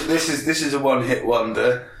 next. No, this is a one-hit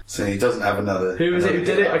wonder, so he doesn't have another. Who was it who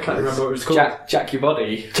did it? I can't remember what it was called. Jack Your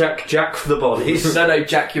Body. Jack the Body. No,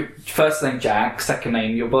 Jack your first name Jack, second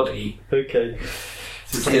name Your Body. Okay.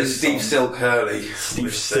 Yeah, Steve Silk Hurley.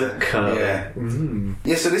 Steve Silk Hurley. Yeah.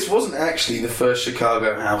 Yeah, so this wasn't actually the first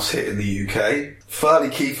Chicago house hit in the UK. Farley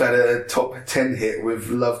Keith had a top 10 hit with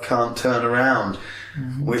Love Can't Turn Around,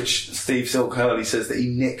 which Steve Silk Hurley says that he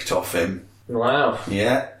nicked off him. Wow.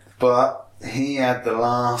 Yeah, but he had the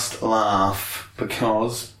last laugh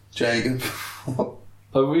because, Jacob... Oh,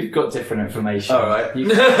 we've got different information. All right.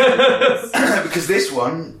 Because this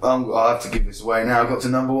one, I'll have to give this away now, got to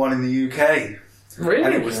number 1 in the UK. Really?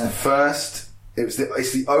 And it was the first... It's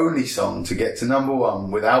the only song to get to number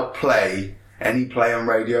 1 without any play on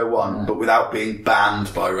Radio 1, but without being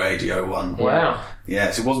banned by Radio 1. Wow.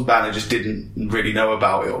 Yeah, so it wasn't banned, it just didn't really know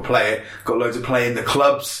about it or play it. Got loads of play in the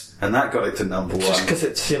clubs, and that got it to number 1. Just because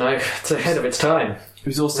it's, it's ahead of its time. It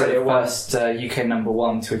was also the first UK number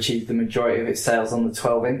 1 to achieve the majority of its sales on the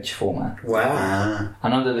 12-inch format. Wow.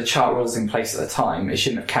 And under the chart rules in place at the time, it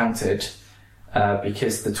shouldn't have counted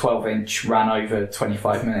because the 12-inch ran over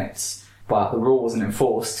 25 minutes. But the rule wasn't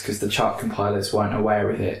enforced because the chart compilers weren't aware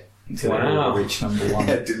of it until it reached number 1.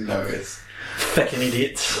 Yeah, didn't notice. Fucking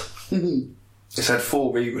idiots. It's had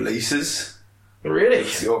 4 re-releases. Really?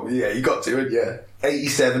 Yeah, you got to it, yeah.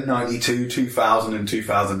 87, 92, 2000 and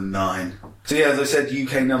 2009. So yeah, as I said,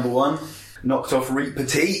 UK number 1. Knocked off Reet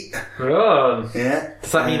Petite. Oh. Yeah.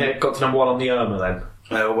 Does that mean it got to number 1 on the Irma then?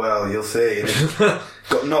 Oh, well, you'll see.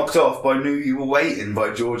 Got knocked off by Knew You Were Waiting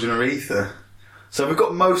by George and Aretha. So we've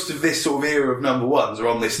got most of this sort of era of number 1s are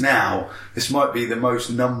on this now. This might be the most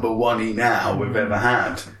number 1-y now we've ever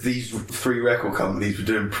had. These 3 record companies were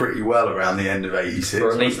doing pretty well around the end of 86.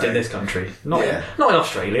 Or at least in this country. Not in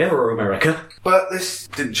Australia or America. But this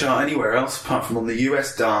didn't chart anywhere else apart from on the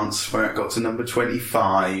US dance where it got to number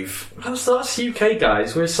 25. That's UK,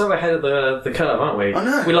 guys. We're so ahead of the curve, aren't we? I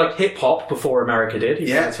know. We like hip-hop before America did.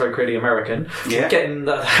 Yeah. It's very clearly American. Yeah. Getting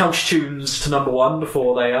the house tunes to number 1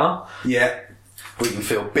 before they are. Yeah. We can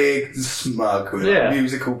feel big and smug. We're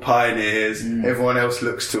musical pioneers. Everyone else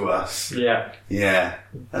looks to us. Yeah. Yeah.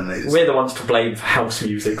 And we're the ones to blame for house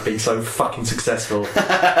music being so fucking successful.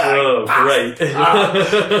 Oh, great.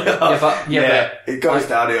 It goes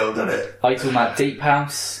downhill, doesn't it? Are you talking about deep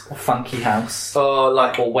house or funky house? Or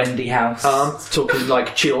Wendy house? I'm talking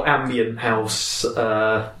like chill ambient house.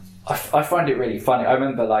 I find it really funny. I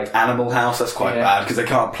remember Animal House. That's quite bad because they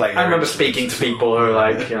can't play. I remember speaking to people who are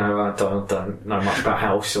like, I don't know much about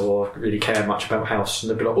house or really care much about house, and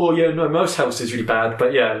they'd be like, oh yeah, no, most house is really bad,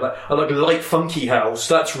 but yeah, I like light funky house.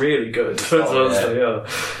 That's really good. Well,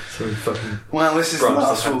 this is the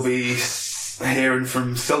last we'll be hearing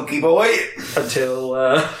from Silky Boy until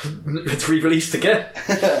it's re-released again.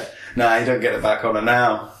 Nah, you don't get it back on it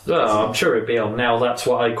now. Oh, I'm sure it'd be on now. That's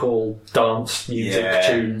what I call dance music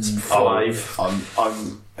tunes 5.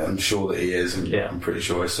 I'm sure that he is. I'm pretty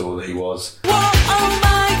sure I saw that he was. Whoa, oh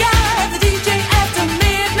my God, the DJ after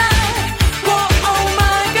midnight. Whoa, oh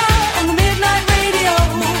my God, on the midnight radio.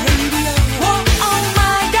 Whoa, oh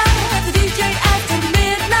my God, the DJ after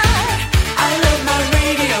midnight. I love my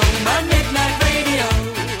radio, my midnight radio.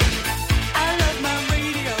 I love my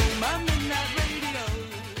radio, my midnight radio.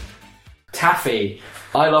 Taffy.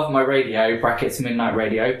 I love my radio, brackets midnight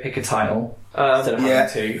radio, pick a title. Instead of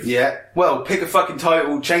having to. Yeah. Well, pick a fucking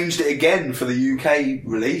title, changed it again for the UK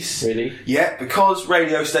release. Really? Yeah, because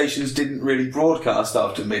radio stations didn't really broadcast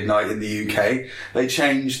after midnight in the UK, they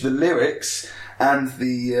changed the lyrics and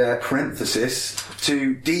the parenthesis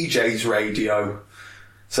to DJ's radio.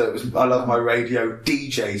 So it was I Love My Radio,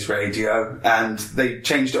 DJ's Radio, and they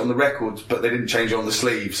changed it on the records, but they didn't change it on the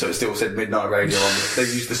sleeve, so it still said Midnight Radio on it. They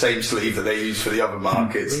used the same sleeve that they used for the other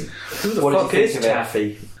markets. Who the fuck is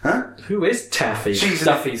Taffy? Huh? Who is Taffy?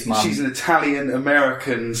 Duffy's mum. She's an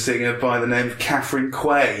Italian-American singer by the name of Catherine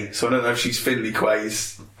Quay, so I don't know if she's Finley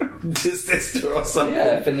Quay's sister or something.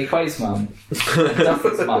 Yeah, Finley Quay's mum. And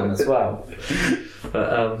Duffy's mum as well.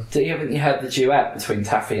 But, haven't you heard the duet between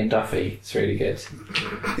Taffy and Duffy? It's really good.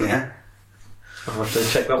 Yeah. I'll have to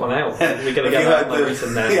check that one out. We're going to Have get you that heard on my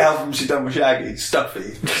recent now. the album she done with Shaggy?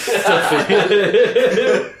 Stuffy.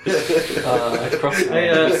 Across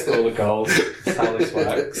the all the gold. That's how this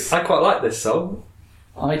works. I quite like this song.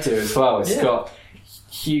 I do as well. It's Yeah. got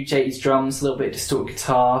huge 80s drums, a little bit of distorted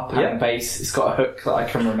guitar, pattern Yeah. bass. It's got a hook that I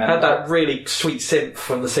can remember. Had that really sweet synth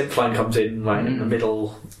when the synth line comes in, like in the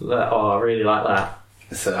middle. I really like that.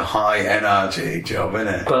 It's a high energy job, isn't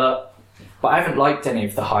it? But I haven't liked any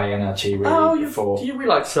of the high energy really before. you really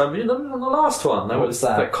liked some on the last one. What was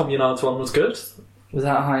that? That Communards one was good. Was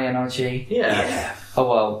that high energy? Yeah. Oh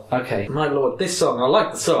well, okay. My lord, this song, I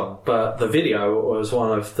like the song, but the video was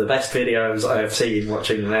one of the best videos I have seen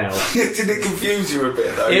watching now. Did it confuse you a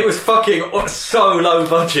bit though? It was fucking so low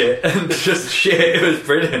budget and just shit. It was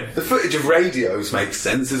brilliant. The footage of radios makes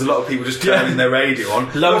sense. There's a lot of people just turning their radio on.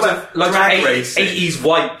 Loads What of about drag racing? 80s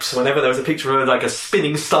wipes whenever there was a picture of like a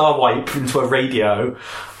spinning star wipe into a radio.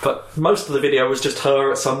 But most of the video was just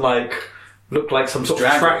her at some like looked like some sort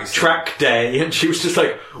Drag of racing. track day, and she was just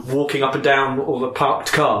like walking up and down all the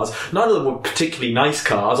parked cars. None of them were particularly nice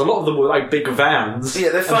cars. A lot of them were like big vans. Yeah,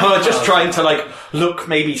 they're and funny her just cars. trying to like look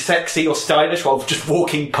maybe sexy or stylish while just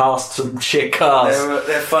walking past some shit cars.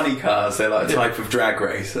 They're funny cars. They're like a type of drag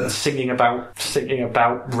racer. Singing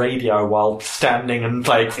about radio while standing and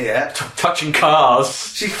like Yeah. touching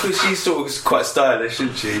cars. She's sort of quite stylish,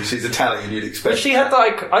 isn't she? She's Italian, you'd expect. But she had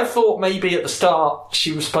like, I thought maybe at the start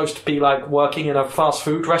she was supposed to be like working in a fast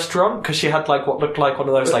food restaurant because she had like what looked like one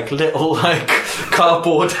of those like little like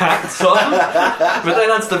cardboard hats on. But then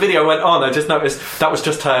as the video went on, I just noticed that was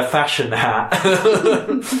just her fashion hat.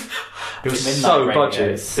 It was Midnight so radios.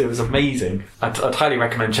 budget. It was amazing. I'd highly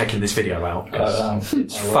recommend checking this video out. 'Cause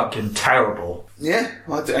it's fucking terrible. Yeah,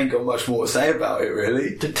 I ain't got much more to say about it,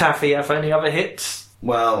 really. Did Taffy have any other hits?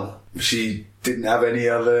 Well, she didn't have any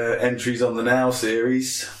other entries on the Now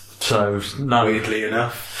series, So, no. weirdly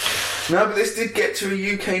enough. No, but this did get to a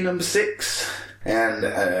UK number 6.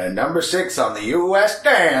 And number 6 on the US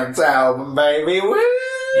Dance album, baby. Woo!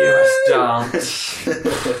 US Dance.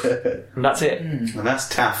 And that's it. And that's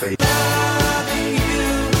Taffy. Loving you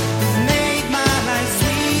has made my life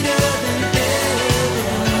sweeter than ever.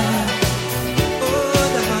 Oh,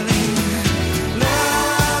 darling,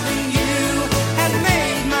 loving you has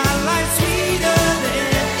made my life sweeter than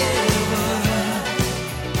ever.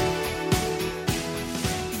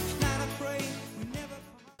 Each night I pray we never.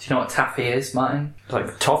 Do you know what taffy is, Martin?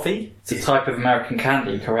 Like toffee? It's a type of American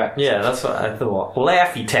candy, correct? Yeah, that's what I thought.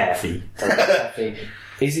 Laffy Taffy. Taffy.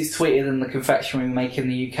 Is it sweeter than the confectionery we make in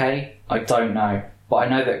the UK? I don't know. But I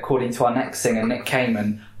know that according to our next singer, Nick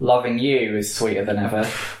Kamen, Loving You is sweeter than ever.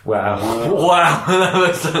 Wow. Wow.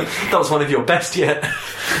 that was one of your best yet.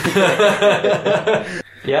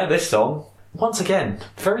 Yeah, this song, once again,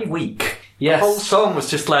 very weak. Yes. The whole song was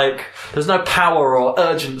just like, there's no power or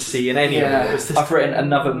urgency in any of it. It Yeah, was just, I've written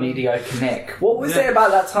another mediocre Nick. What was it about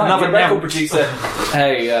that time? Another Your record nyam. producer.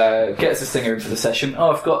 Hey, get us a singer into the session.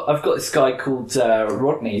 Oh, I've got this guy called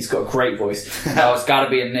Rodney. He's got a great voice. Oh, it's got to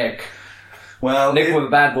be a Nick. Well, Nick with a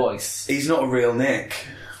bad voice. he's not a real Nick.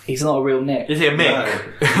 He's not a real Nick. is he a Mick?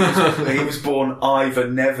 No. He was born Ivor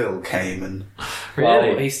Neville Kamen. Well,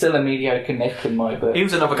 Really? he's still a mediocre Nick in my book. He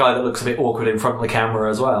was another guy that looks a bit awkward in front of the camera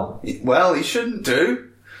as well. Well, he shouldn't do.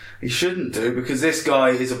 He shouldn't do, because this guy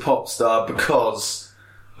is a pop star because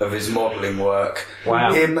of his modelling work.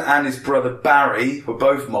 Wow. Him and his brother Barry were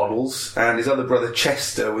both models, and his other brother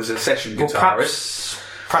Chester was a session Well, guitarist.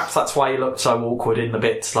 perhaps that's why he looked so awkward in the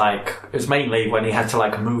bits, like, it was mainly when he had to,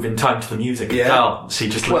 like, move in time to the music and Yeah. dance. He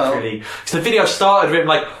just looked Well- really... So the video started with him,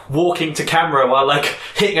 like, walking to camera while, like,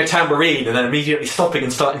 hitting a tambourine and then immediately stopping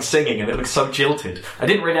and starting singing, and it looked so jilted. I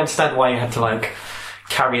didn't really understand why he had to, like,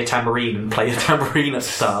 carry a tambourine and play a tambourine at the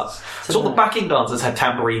start. Because all the backing dancers had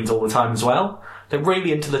tambourines all the time as well. They're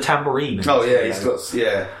really into the tambourine. in Oh this yeah,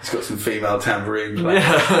 video. he's got some female tambourine playing.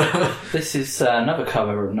 Yeah. This is another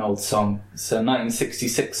cover of an old song. It's a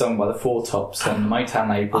 1966 song by the Four Tops on the Motown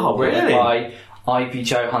label. Oh, really? By Ivy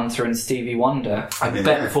Joe Hunter and Stevie Wonder. I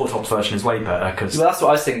bet the Four Tops version is way better, because... Well, that's what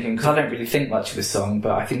I was thinking, because I don't really think much of this song,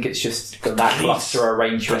 but I think it's just the lackluster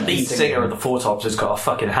arrangement. The lead and singing. singer of the Four Tops has got a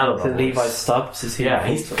fucking hell of a Is it voice. Levi Stubbs? Is he? Yeah,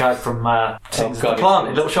 he's the guy from Sings of God, the Plant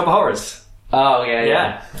in Little Shop of Horrors. Oh, yeah.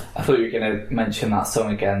 Yeah. I thought you were going to mention that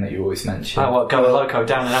song again that you always mention. Oh, what, Going Loco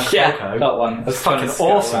Down in Acapulco? Yeah, that one. It's That's fucking kind of scale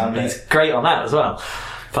awesome. around He's it. great on that as well.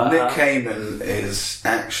 But, Nick Kamen is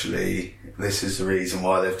actually, this is the reason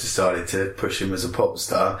why they've decided to push him as a pop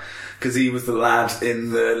star, because he was the lad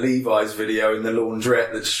in the Levi's video in the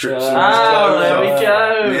laundrette that strips him of his oh, clothes there we off.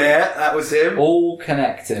 go. Yeah, that was him. All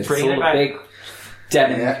connected. It's Bringing all it a back. big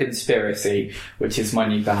denim Yeah. conspiracy, which is my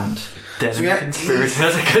new band. Denim Yeah, Conspiracy.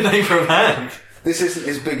 That's a good name for a band. This isn't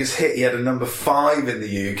his biggest hit. He had a number 5 in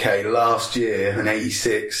the UK last year in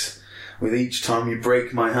 '86 with Each Time You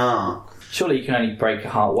Break My Heart. Surely you can only break a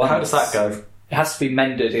heart once. How does that go? It has to be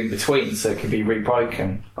mended in between so it can be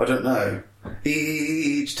rebroken. I don't know.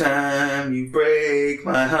 Each time you break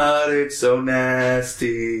my heart, it's so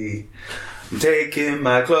nasty. I'm taking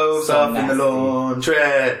my clothes So off in the nasty.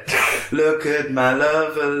 laundrette. Look at my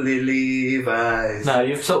lovely Levi's. No,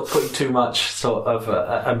 you've sort of put too much sort of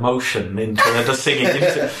emotion into the singing.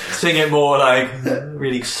 Sing it more like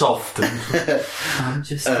really soft and I'm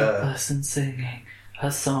just a person singing a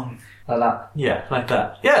song. Like that. yeah, like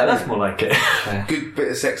that. Yeah, that's more like it. Good bit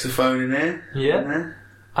of saxophone in there. Yeah.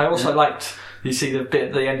 I also liked, you see the bit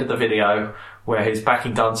at the end of the video where his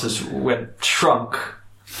backing dancers went shrunk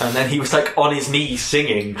and then he was like on his knees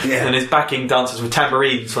singing and his backing dancers with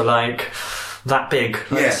tambourines were like that big,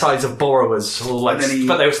 like the size of borrowers, like,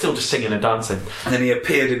 but they were still just singing and dancing. And then he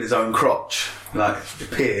appeared in his own crotch. Like,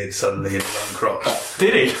 appeared suddenly in his own crotch.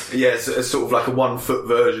 Did he? Yeah, it's sort of like a 1 foot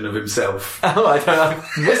version of himself. Oh, I don't know.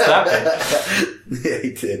 Missed that bit. Yeah,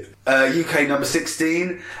 he did. UK number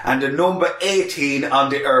 16 and a number 18 on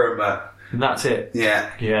the Irma. And that's it. Yeah.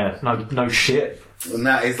 Yeah, no shit. And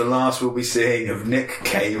that is the last we'll be seeing of Nick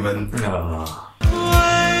Cayman. Oh.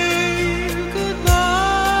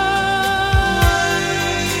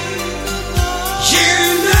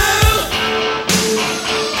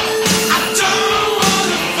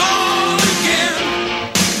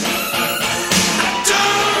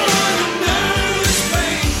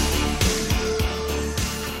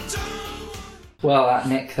 Well, that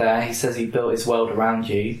Nick there, he says he built his world around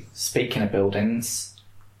you. Speaking of buildings,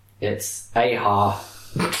 it's AHA.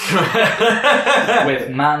 With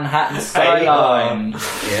Manhattan skyline.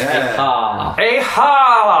 Yeah. AHA.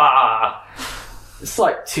 Hey-ha! It's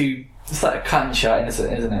like a concha,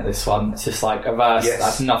 isn't it, this one? It's just like a verse that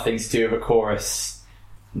has nothing to do with a chorus.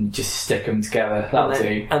 And just stick them together. That'll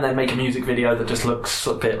do. And then make a music video that just looks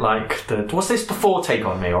a bit like the... Was this before Take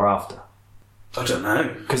On Me or after? I don't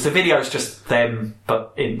know. Because the video's just them,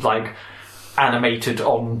 but in like animated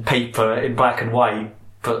on paper in black and white,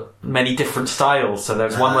 but many different styles. So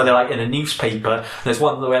there's one where they're like in a newspaper, there's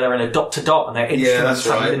one where they're in a dot to dot and their instruments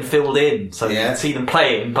haven't been filled in, so you can see them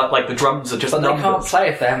playing, but like the drums are just But numbers. they can't play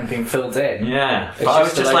if they haven't been filled in. Yeah, It's but I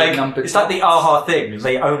was just just a load of like, numbered is that the dots. AHA thing?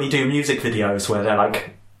 They only do music videos where they're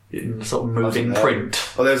like in sort of moving print.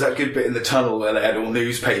 Well, there was that good bit in the tunnel where they had all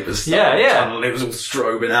newspapers. Yeah, in the yeah. tunnel and it was all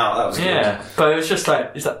strobing out. That was good. Yeah, but it was just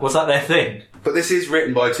like, was that their thing? But this is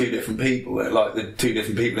written by 2 different people. Like the 2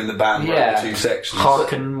 different people in the band wrote Yeah. the 2 sections.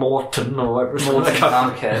 Harkin Morton or whatever. Morton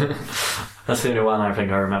Harkin. That's the only one I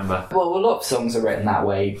think I remember. Well, a lot of songs are written that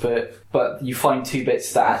way, but you find 2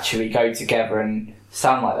 bits that actually go together and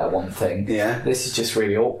sound like they're one thing. Yeah. This is just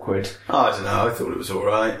really awkward. I don't know. I thought it was all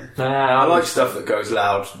right. I I like stuff that goes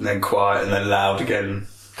loud and then quiet and then loud again.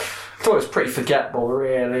 thought it was pretty forgettable,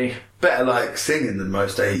 really. Better like singing than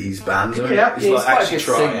most 80s bands. I mean, Yeah, it's he's like quite a actually good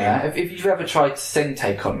trying. singer. If you've ever tried to sing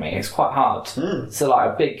Take On Me, it's quite hard. So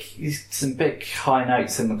like some big high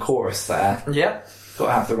notes in the chorus there. Yeah. Got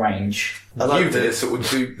to have the range. I like the sort of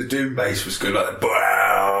the doom bass was good, like the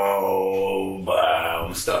bow,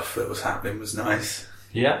 bow stuff that was happening was nice.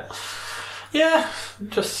 Yeah. Yeah,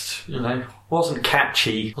 just, wasn't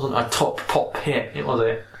catchy. Wasn't a top pop hit, was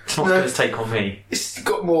it? It's not as good as Take On Me. It's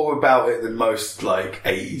got more about it than most like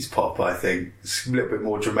 80s pop, I think. It's a little bit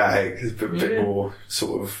more dramatic, there's a bit more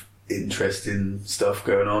sort of interesting stuff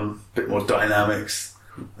going on, a bit more dynamics.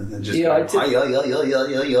 And then just I do like the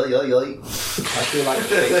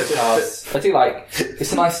big guitars. I do like.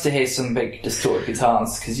 It's nice to hear some big distorted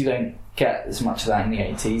guitars because you don't get as much of that in the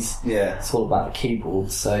 80s. Yeah. It's all about the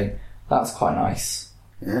keyboards, so that's quite nice.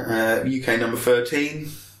 Yeah, UK number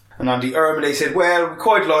 13. And Andy Irma, they said, well, we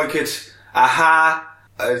quite like it. Aha!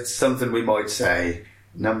 It's something we might say.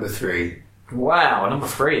 Number 3. Wow, number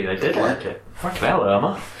 3, they did like it. Fucking hell,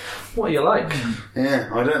 Irma. What do you like? Yeah,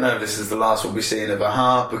 I don't know if this is the last we'll be seeing of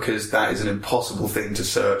Aha, because that is an impossible thing to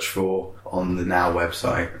search for on the Now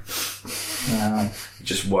website. It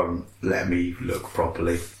just won't let me look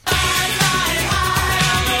properly.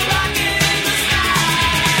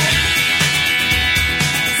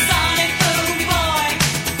 Sonic Boom Boy.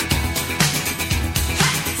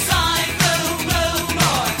 Sonic Boom Boom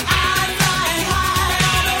Boy. I'm flying high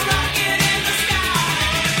on a rocket in the sky.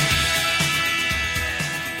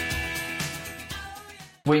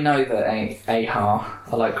 We know that AHA,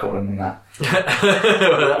 I like calling them that.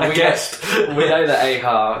 I guessed. We know that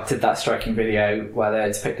AHA did that striking video where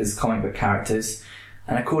they're depicted as comic book characters,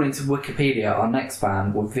 and according to Wikipedia, our next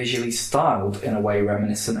band were visually styled in a way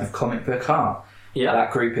reminiscent of comic book art. Yeah.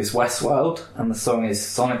 That group is Westworld, and the song is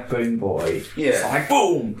Sonic Boom Boy. Yeah. Sonic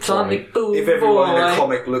Boom! Sonic Boom If everyone in a Boy.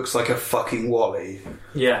 comic looks like a fucking Wally.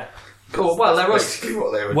 Yeah. Oh, well, there was. Basically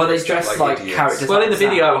what they were Well, they dressed dressed like idiots. characters. Well, in the like that.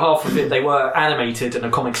 video, half of it they were animated in a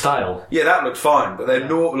comic style. Yeah, that looked fine, but they're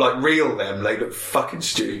not like real them. They look fucking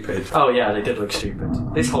stupid. Oh yeah, they did look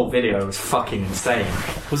stupid. This whole video was fucking insane.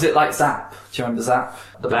 Was it like Zap? Do you remember Zap?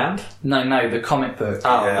 The band? No, the comic book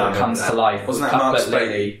Oh, Yeah, that I comes remember to life. Wasn't with that Mark Cuthbert Spate?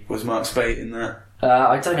 Lilly. Was Mark Spate in that?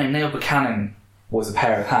 I don't know. Neil Buchanan was a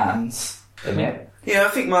pair of hands in it. Yeah, I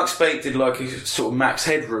think Mark Spate did like a sort of Max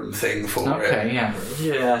Headroom thing for it. Okay, yeah.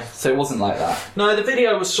 Yeah. So it wasn't like that. No, the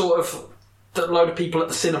video was sort of a load of people at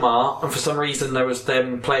the cinema, and for some reason there was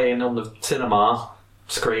them playing on the cinema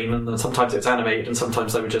screen, and then sometimes it was animated, and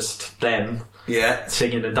sometimes they were just them Yeah.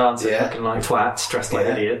 singing and dancing, Yeah. looking like twats, dressed like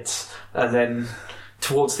Yeah. idiots, and then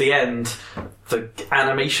towards the end, the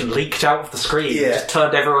animation leaked out of the screen, Yeah. and just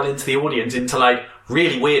turned everyone into the audience into like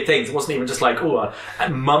really weird things. It wasn't even just like a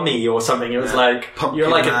mummy or something. It was like Pumpkin you're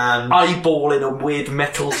like Man. an eyeball in a weird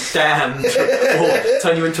metal stand, or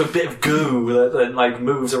turn you into a bit of goo that then like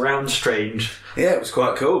moves around strange. Yeah, it was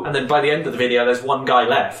quite cool. And then by the end of the video, there's one guy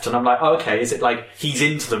left, and I'm like, oh, okay, is it like he's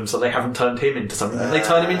into them, so they haven't turned him into something? And they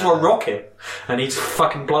turn him into a rocket, and he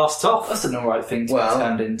fucking blasts off. That's an alright thing to Well- be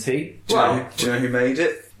turned into. Do you know who made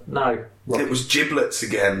it? No. It was Giblets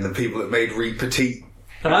again, the people that made Reed Petite.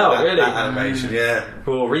 Oh, that, really? That animation, yeah.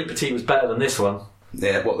 Well, Reed Petite was better than this one.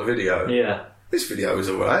 Yeah, what, the video? Yeah. This video was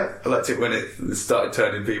alright. I liked it when it started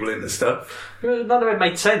turning people into stuff. None of it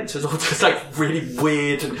made sense. It was all just like really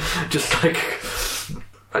weird and just like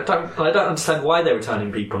I don't understand why they were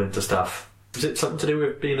turning people into stuff. Was it something to do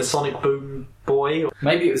with being a Sonic Boom boy? Or...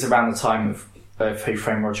 Maybe it was around the time of Who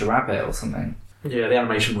Framed Roger Rabbit or something. Yeah, the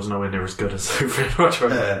animation was nowhere near as good as Who Framed Roger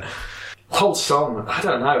Rabbit. Whole song, I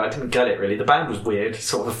don't know. I didn't get it really. The band was weird.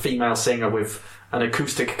 Sort of a female singer with an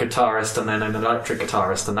acoustic guitarist and then an electric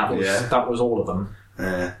guitarist, and that was all of them.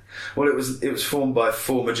 Yeah. Well, it was formed by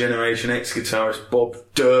former Generation X guitarist Bob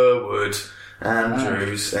Durwood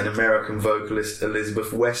Andrews and American vocalist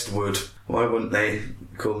Elizabeth Westwood. Why wouldn't they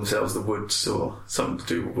call themselves the Woods or something to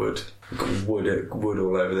do with wood? They've got wood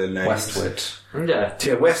all over their names. Westwood. Yeah.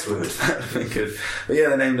 Yeah, Westwood. That would be good. But yeah,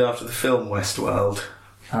 they're named after the film Westworld.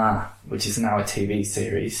 Which is now a TV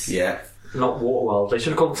series. Yeah. Not Waterworld. They should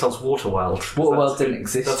have called themselves Waterworld. Waterworld didn't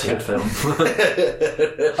exist That's a yet. good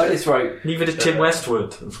film. I just wrote, Neither did Tim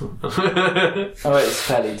Westwood. it's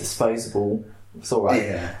fairly disposable. It's alright.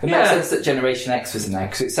 Yeah. It makes sense that Generation X was in there,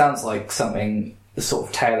 because it sounds like something, the sort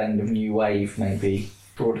of tail end of New Wave, maybe.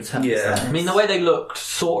 Broader terms. Yeah. I mean, the way they looked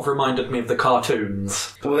sort of reminded me of the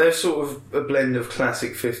cartoons. Well, they're sort of a blend of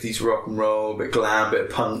classic 50s rock and roll, a bit glam, bit of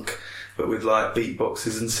punk, but with like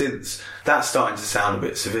beatboxes and synths. That's starting to sound a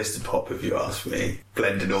bit Sophisti-pop, if you ask me.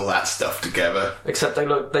 Blending all that stuff together. Except their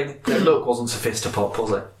look wasn't Sophisti-pop,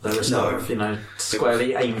 was it? They were sort of,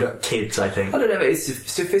 squarely aimed at kids, I think. I don't know, it's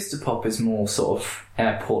Sophisti-pop is more sort of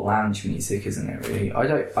airport lounge music, isn't it, really? I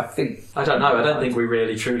don't know. I don't think we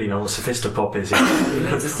really truly know what Sophisti-pop is.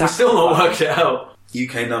 It's We've still not worked it out.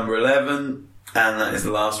 UK number 11, and that is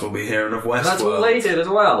the last we'll be hearing of Westworld. That's what they did as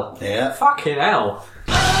well. Yeah. Fucking hell.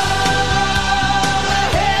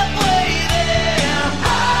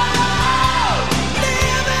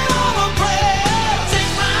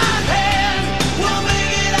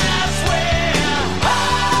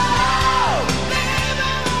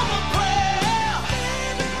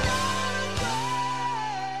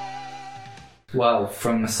 Well,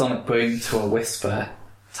 from a sonic boom to a whisper,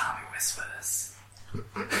 Tommy whispers.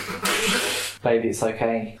 Baby, it's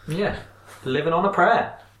okay. Yeah. Living on a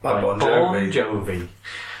Prayer. By Bon Jovi. Jovi.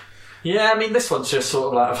 Yeah, I mean, this one's just sort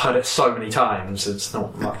of like, I've heard it so many times, it's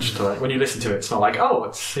not much to like, when you listen to it, it's not like, oh,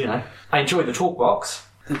 it's, I enjoy the talk box.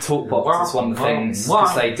 The Talkbox is one of the things,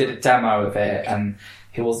 because they did a demo of it and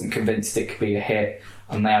he wasn't convinced it could be a hit,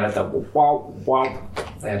 and they added that wow,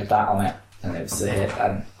 they added that on it, and it was a hit.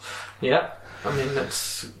 And Yeah. I mean, it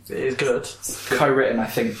is good. co-written, I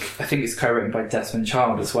think it's co-written by Desmond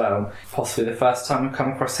Child as well. Possibly the first time I've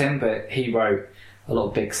come across him, but he wrote a lot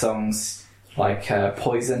of big songs like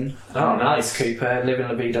Poison. Oh, nice. Cooper, Living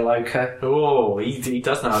La Vida Loca. Oh, he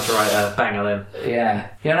does know how to write a banger then. Yeah,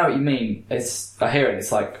 I know what you mean. I hear it.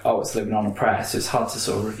 It's like, it's Living on a Prayer, so it's hard to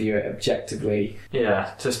sort of review it objectively.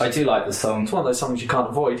 Yeah, just I do like the song. it's one of those songs you can't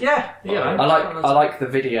avoid. Yeah, I like the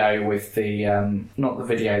video with the not the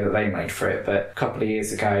video that they made for it, but a couple of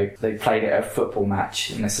years ago they played it at a football match,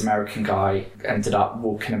 and this American guy ended up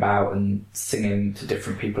walking about and singing to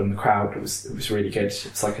different people in the crowd. It was really good.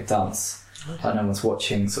 It's like a dance, like no one's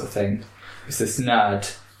watching sort of thing. It's this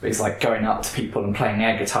nerd, but he's like going up to people and playing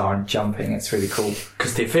air guitar and jumping. It's really cool.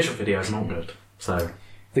 because the official video is not good. So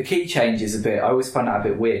The key change is a bit. I always find that a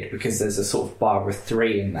bit weird because there's a sort of bar of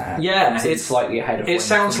 3 in there. Yeah, so it's slightly ahead of. It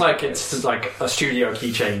sounds like it's like a studio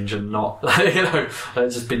key change and not,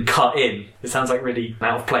 it's just been cut in. It sounds like really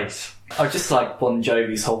out of place. I just like Bon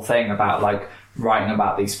Jovi's whole thing about like writing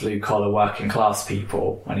about these blue collar working class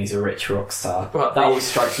people when he's a rich rock star. Well, that always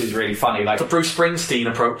strikes me as really funny. Like the Bruce Springsteen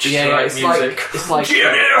approach to it's music. It's like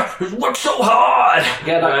Jimmy, work so hard.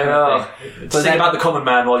 Yeah, that kind of thing. But Sing then- about the common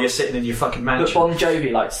man while you're sitting in your fucking But mansion. Bon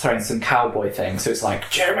Jovi likes throwing some cowboy things, so it's like,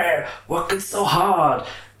 Jimmy, working so hard,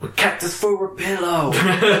 with cactus for a pillow, in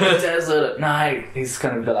the desert at night. He's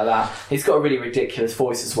kind of a bit like that. He's got a really ridiculous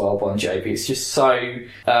voice as well, Bon Jovi. It's just so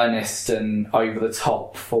earnest and over the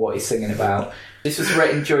top for what he's singing about. This was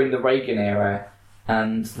written during the Reagan era,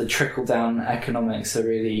 and the trickle-down economics are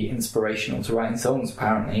really inspirational to writing songs,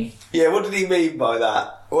 apparently. Yeah, what did he mean by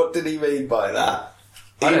that? What did he mean by that?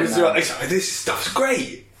 I don't know. He's like, this stuff's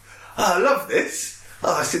great. Oh, I love this.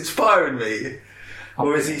 Oh, it's inspiring me.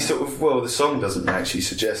 Or is he sort of... Well, the song doesn't actually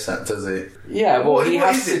suggest that, does it? Yeah, well, What he is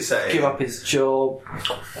has it to saying? give up his job,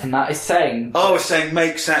 and that is saying... Oh, it's saying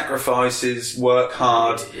make sacrifices, work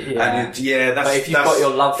hard. Yeah. And that's... But if you've got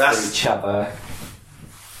your love for that's- each other,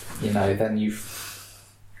 then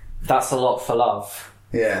that's a lot for love.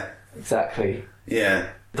 Yeah, Exactly. yeah.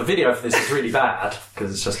 The video for this is really bad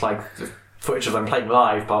because it's just like the footage of them playing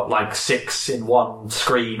live, but like 6 in one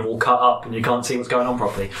screen all cut up and you can't see what's going on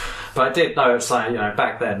properly. But I did know it's like,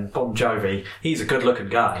 back then, Bon Jovi, he's a good looking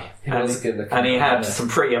guy. He was a good-looking and he guy, had yeah. some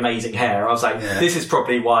pretty amazing hair. I was like, Yeah. this is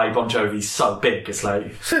probably why Bon Jovi's so big. It's like,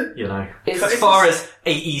 It's- as far as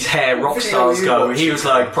 80s hair rock video stars you go, watched? he was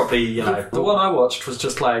like probably, the one I watched was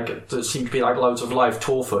just like, it seemed to be like loads of live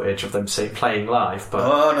tour footage of them playing live, but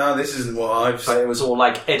Oh, no, this isn't what I've... but it was all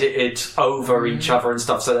like edited over each other and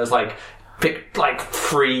stuff. So there's like picked like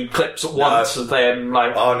 3 clips at once of them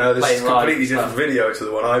like Oh no, this is playing a completely live. different video to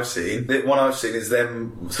the one I've seen. The one I've seen is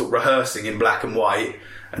them sort of rehearsing in black and white,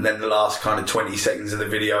 and then the last kind of 20 seconds of the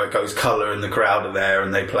video it goes colour and the crowd are there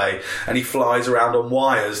and they play, and he flies around on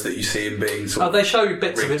wires that you see him being sort Oh, of... they show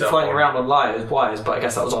bits of him rigged up flying on. around on wires, but I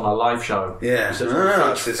guess that was on a live show. Yeah, So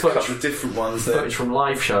there's a footage- couple of different ones there. Footage from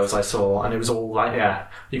live shows I saw, and it was all like,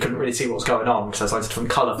 you couldn't really see what was going on because there's loads of different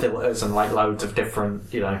colour filters and like loads of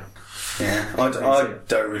different, Yeah, I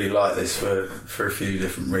don't really like this for a few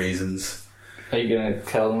different reasons. Are you going to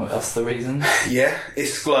tell us the reasons? Yeah,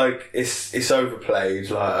 it's like it's overplayed.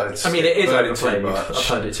 Like I mean, it is I've heard overplayed. too I've much.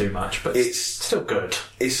 heard it too much, but It's- it's still good.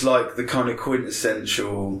 It's like the kind of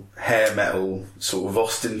quintessential hair metal sort of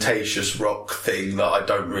ostentatious rock thing that I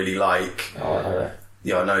don't really like. Oh, I know that.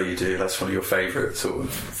 Yeah, I know you do. That's one of your favourite sort of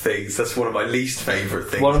things. That's one of my least favourite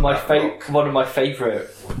things. One of my about rock. one of my favourite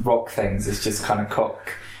rock things is just kind of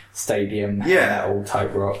cock stadium Yeah. metal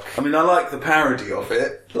type rock. I mean, I like the parody of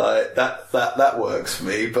it. Like that works for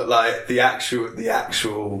me. But like the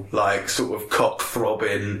actual like sort of cock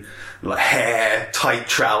throbbing, like hair, tight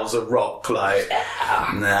trouser rock. Like,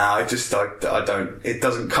 nah, I don't. It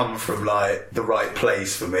doesn't come from like the right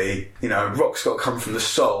place for me. Rock's got to come from the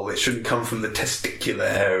soul. It shouldn't come from the testicular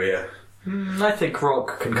area. I think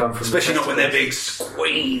rock can come from... Especially not when they're being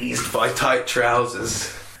squeezed by tight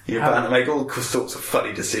trousers. You're bound to make all sorts of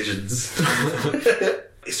funny decisions.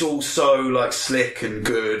 It's all so like slick and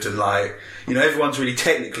good, and like everyone's really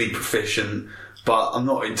technically proficient. But I'm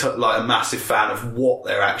not like a massive fan of what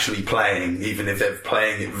they're actually playing, even if they're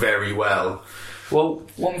playing it very well. Well,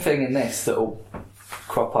 one thing in this that will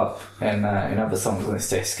crop up in other songs on this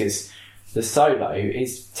disc is the solo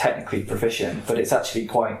is technically proficient, but it's actually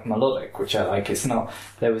quite melodic, which I like. It's not...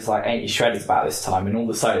 There was like 80 shredders about this time, and all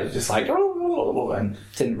the solos were just like... and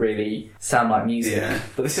didn't really sound like music. Yeah.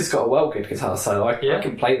 But this has got a good guitar solo. I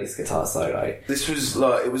can play this guitar solo. This was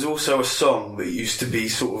like... It was also a song that used to be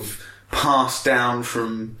sort of passed down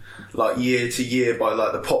from like year to year by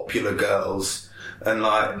like the popular girls. And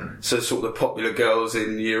like, so sort of the popular girls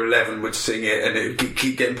in year 11 would sing it and it would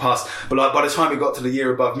keep getting passed. But like, by the time it got to the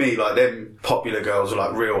year above me, like, them popular girls were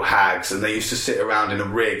like real hags and they used to sit around in a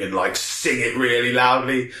rig and like sing it really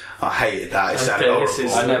loudly. I hated that. It sounded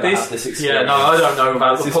horrible. I never had this experience. Yeah, no, I don't know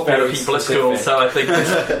about This the is popular very people at school, specific. so I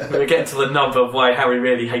think we're getting to the nub of why Harry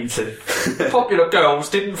really hates it. Popular girls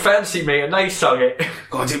didn't fancy me and they sung it.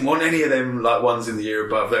 God, I didn't want any of them like ones in the year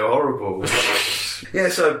above. They were horrible. Yeah,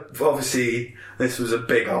 so obviously this was a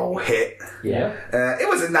big old hit. Yeah. It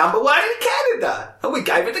was a number 1 in Canada, and we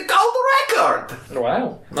gave it a gold record.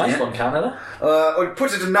 Wow, nice one, Canada. We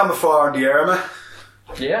put it at number 4 in the Irma.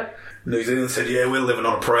 Yeah. New Zealand said, yeah, we're living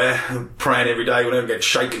on a prayer. We're praying every day. We don't get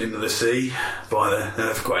shaken into the sea by the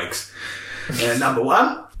earthquakes. Number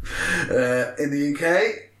 1 in the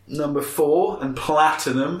UK. Number 4 and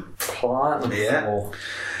platinum Platinum Yeah. for.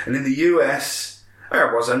 And in the US,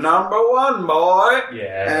 it was a #1, boy.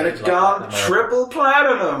 Yeah, And it's like gone that, triple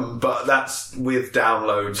platinum. But that's with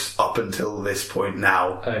downloads up until this point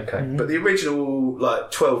now. Okay. But the original,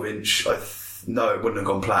 12-inch, no, it wouldn't have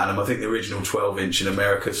gone platinum. I think the original 12-inch in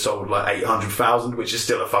America sold 800,000, which is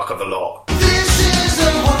still a fuck of a lot. This is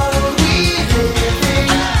the world we live in,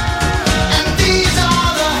 and these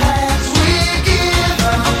are the hands we give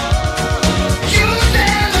up. You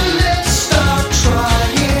never let's stop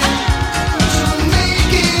trying to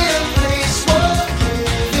make it a place worth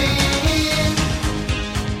living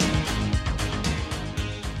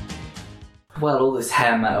in. Well, all this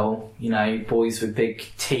hair metal, boys with big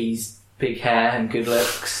tees, big hair and good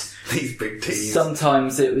looks. These big tees.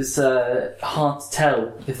 Sometimes it was hard to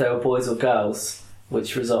tell if they were boys or girls,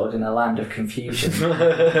 which resulted in a land of confusion.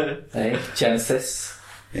 Hey, Genesis.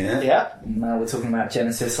 Yeah. Yeah. Now we're talking about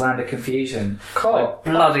Genesis, Land of Confusion. Cool. I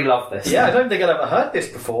bloody love this. Yeah, I don't think I'd ever heard this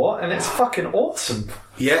before, and it's fucking awesome.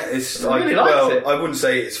 Yeah, it's I really liked it. I wouldn't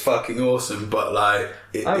say it's fucking awesome, but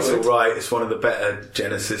it's would. alright. It's one of the better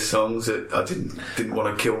Genesis songs. I didn't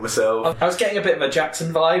want to kill myself. I was getting a bit of a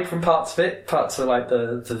Jackson vibe from parts of it, parts of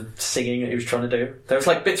the singing that he was trying to do. There was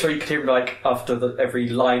bits where you could hear him after every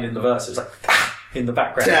line in the verse, it was in the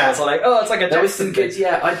background. Yeah. I was like, oh, it's like a There was Jackson some good, bit.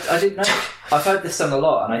 yeah, I didn't know. I've heard this song a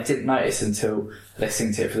lot, and I didn't notice until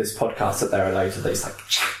listening to it for this podcast that there are loads of these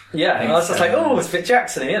Yeah, and I was just like, oh, it's a bit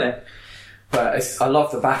Jackson-y, isn't it? But I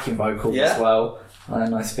love the backing vocals Yeah. as well. A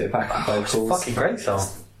nice bit of backing vocals. Fucking great song.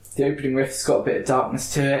 The opening riff's got a bit of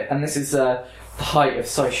darkness to it, and this is the height of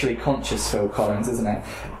socially conscious Phil Collins, isn't it?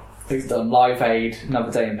 He's done Live Aid,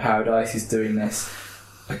 Another Day in Paradise, he's doing this.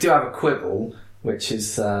 I do have a quibble, which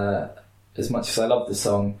is, as much as I love the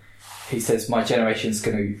song, he says, my generation's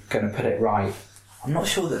going to put it right. I'm not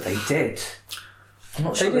sure that they did. I'm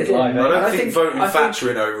not sure They they did did. Live Aid. I don't think voting I think-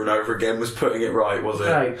 Thatcher in over and over again was putting it right, was it?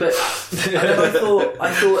 No, but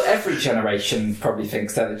I thought every generation probably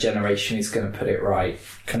thinks they're the generation who's going to put it right,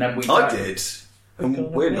 and then we. I don't. did.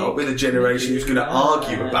 And we're not. We're the generation who's going to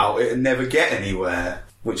argue about it and never get anywhere.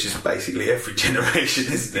 Which is basically every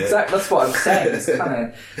generation, isn't it? Exactly. That's what I'm saying. It's kind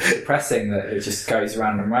of depressing that it just goes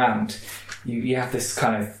round and round. You have this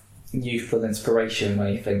kind of youthful inspiration where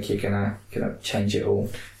you think you're gonna change it all.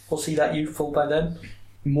 Was he that youthful by then?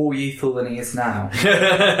 More youthful than he is now.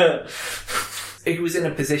 He was in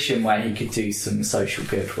a position where he could do some social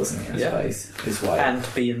good, wasn't he? I suppose his wife And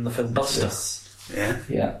be in the film Buster. Yeah.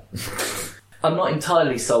 Yeah. I'm not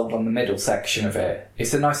entirely sold on the middle section of it.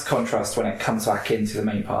 It's a nice contrast when it comes back into the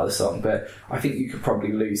main part of the song, but I think you could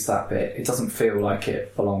probably lose that bit. It doesn't feel like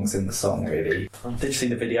it belongs in the song, really. Did you see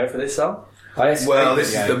the video for this song? Well,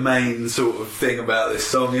 this is the main sort of thing about this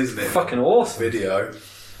song, isn't it? Fucking awesome. Video.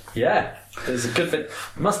 Yeah. There's a good bit.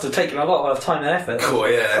 Must have taken a lot of time and effort. Cool,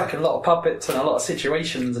 yeah. Fucking lot of puppets and a lot of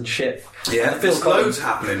situations and shit. Yeah, And there's loads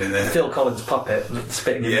happening in there. Phil Collins puppet,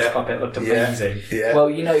 spitting image Yeah. puppet looked Yeah. amazing. Yeah. Well,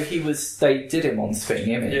 they did him on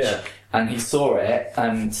Spitting Image, Yeah. and he saw it,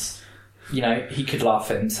 and, he could laugh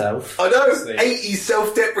at himself. I know, obviously. 80s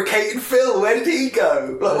self-deprecating Phil, where did he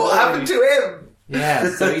go? What happened to him? Yeah,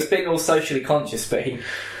 so he's being all socially conscious, but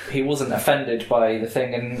he wasn't offended by the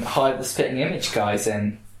thing and hired the Spitting Image guys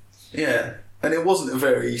in. Yeah, and it wasn't a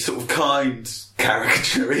very sort of kind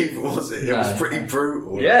caricature either, was it? It was No. pretty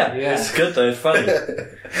brutal. Yeah, Yeah. it's good though, it's funny.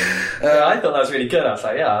 Yeah, I thought that was really good. I was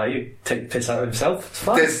like, yeah, you take the piss out of himself. It's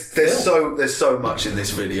fine. There's so much in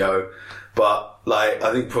this video, but I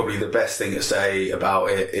think probably the best thing to say about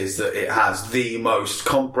it is that it has the most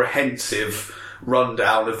comprehensive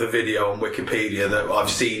rundown of the video on Wikipedia that I've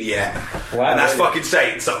seen yet. Wow, and that's really? fucking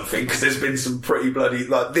saying something, because there's been some pretty bloody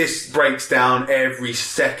this breaks down every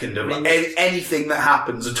second of anything that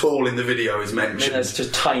happens at all in the video is I mean, mentioned. there's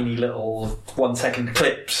just tiny little 1 second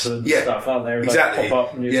clips and Yeah, stuff, aren't there? exactly. Pop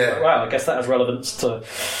up and you're just like, wow, I guess that has relevance to...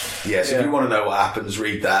 Yes, Yeah. if you want to know what happens,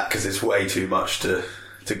 read that, because it's way too much to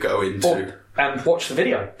go into. And watch the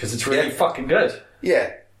video, because it's really Yeah. fucking good.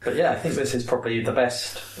 Yeah. But yeah, I think this is probably the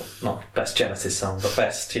best, not best Genesis song, but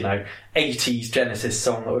best, 80s Genesis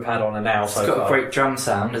song that we've had on and now so It's got far. a great drum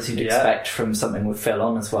sound, as you'd Yeah. expect from something with Phil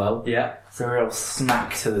on as well. Yeah. It's a real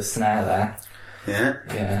smack to the snare there. Yeah.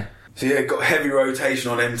 Yeah. So yeah, it got heavy rotation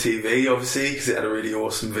on MTV, obviously, because it had a really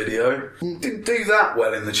awesome video. Didn't do that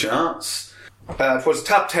well in the charts. It was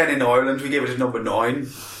top 10 in Ireland, we gave it a number 9.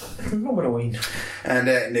 What a ween. And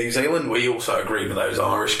in New Zealand, we also agreed with those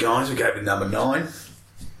Irish guys, we gave it number 9.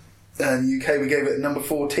 And UK, we gave it a number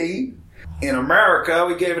 14. In America,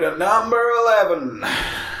 we gave it a number 11.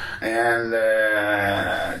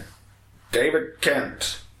 And David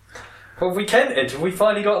Kent. Well, we Kented. We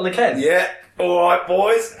finally got on the Kent. Yeah, All right,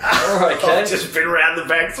 boys. right, Ken. I've just been around the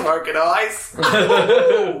back smoking ice.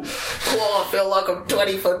 Oh, I feel like I'm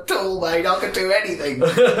 20 foot tall, mate. I can do anything.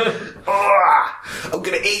 I'm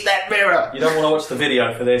going to eat that mirror. You don't want to watch the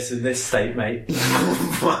video for this in this state, mate.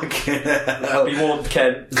 Fucking hell. Be warned,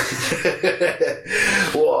 Ken.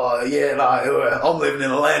 Well, yeah, like, I'm living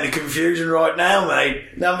in a land of confusion right now,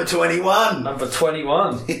 mate. Number 21. Number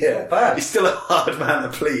 21. Yeah, Not bad. he's still a hard man to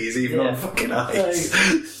please, even Yeah. on fucking ice.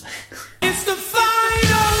 It's the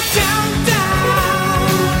final countdown.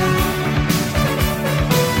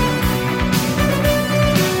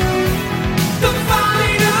 The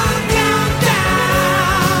final countdown.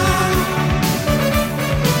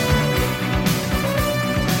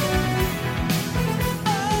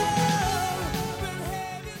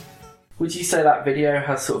 Would you say that video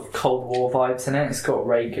has sort of Cold War vibes in it? It's got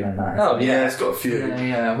Reagan in that. Oh, Yeah, it's got a few.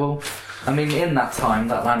 Yeah. Well, I mean, in that time,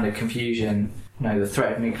 that land of confusion, you know, the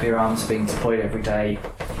threat of nuclear arms being deployed every day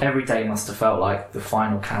must have felt like the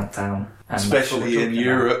final countdown. And that's what Especially we're in talking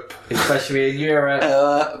Europe. about. Especially in Europe.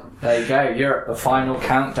 There you go, Europe, the final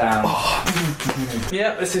countdown.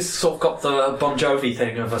 Yeah, this has sort of got the Bon Jovi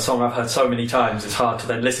thing of a song I've heard so many times. It's hard to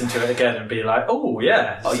then listen to it again and be like, oh,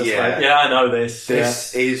 yeah. It's Oh, just yeah. like, yeah, I know this.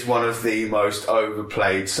 This is one of the most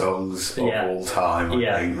overplayed songs of Yeah. all time,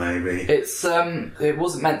 I think, maybe. It's it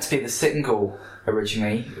wasn't meant to be the single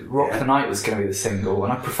originally. Rock the Night was going to be the single,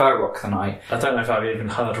 and I prefer Rock the Night. I don't know if I've even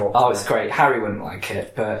heard Rock. Oh, it's great. Harry wouldn't like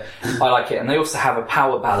it, but I like it. And they also have a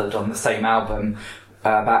power ballad on the same album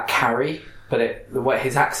about Carrie, but the way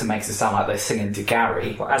his accent makes it sound like they're singing to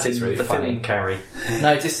Gary. As it's is really the funny. film Carrie.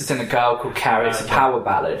 No, just as in a girl called Carrie. It's a Okay. power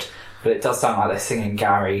ballad, but it does sound like they're singing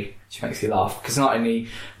Gary, which makes you laugh. Because not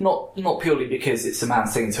purely because it's a man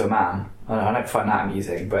singing to a man. I don't find that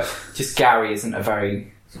amusing, but just Gary isn't a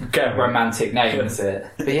very Gary. romantic name, is it?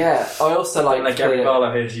 But yeah, I also like Like Gary the-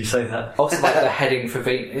 Barlow hears you say that. Also like the heading for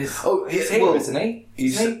Venus. Oh, He's yeah, here, well, isn't he?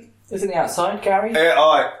 he's- Isn't he outside, Gary?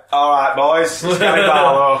 Alright, boys. It's Gary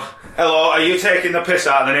Barlow. Hello, are you taking the piss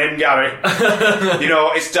out of the name Gary? You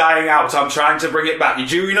know, it's dying out. I'm trying to bring it back. Did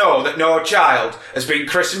you know that no child has been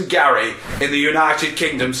christened Gary in the United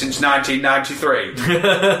Kingdom since 1993?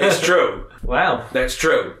 It's true. Wow. That's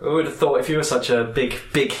true. I would have thought if you were such a big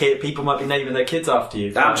hit, people might be naming their kids after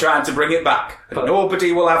you. I'm trying to bring it back. But-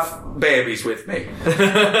 Nobody will have babies with me.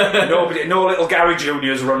 No little Gary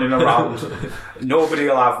Juniors running around. Nobody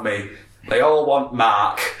will have me. They all want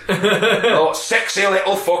Mark. Oh, sexy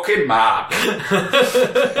little fucking Mark.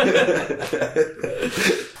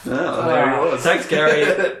 There he was. Thanks, Gary.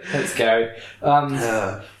 Thanks, Gary.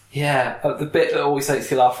 Yeah, the bit that always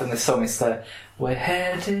makes you laugh in this song is the "We're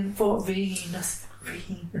heading for Venus,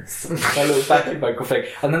 Venus." That little backing vocal thing,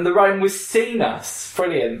 and then the rhyme was "seen us."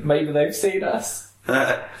 Brilliant. Maybe they've seen us.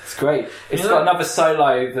 It's great. It's got another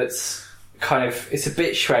solo that's kind of, it's a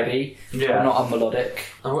bit shreddy, Yeah. but not unmelodic.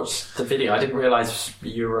 I watched the video. I didn't realise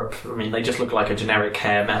Europe. I mean, they just look like a generic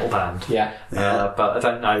hair metal band. Yeah. But I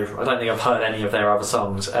don't know. I don't think I've heard any of their other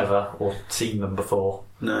songs ever or seen them before.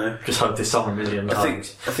 No. Just heard this song a million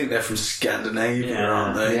times. I think they're from Scandinavia, Yeah.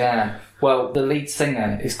 aren't they? Yeah. Well, the lead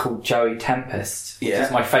singer is called Joey Tempest, which Yeah.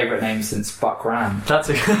 is my favourite name since Buck Ram. That's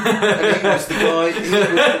And he was the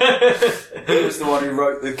guy. He was the one who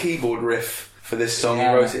wrote the keyboard riff for this song.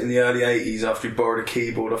 Yeah. He wrote it in the early '80s after he borrowed a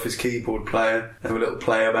keyboard off his keyboard player. Have a little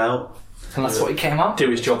play about. And that's what he came up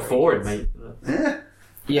do his job for him, mate. Yeah.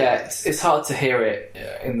 Yeah, it's hard to hear it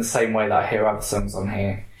in the same way that I hear other songs on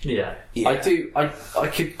here. Yeah. I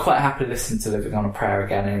could quite happily listen to Living on a Prayer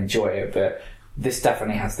again and enjoy it, but this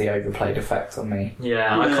definitely has the overplayed effect on me.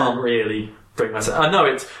 Yeah, I can't really bring myself. I know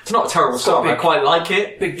it's not a terrible song. I quite like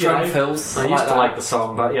it. Big you drum know. fills. I used to like the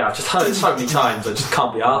song, but yeah, I've just heard it so many times. I just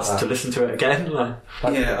can't be asked to listen to it again. Like,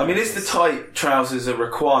 Yeah, I mean, is the tight trousers a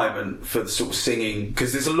requirement for the sort of singing?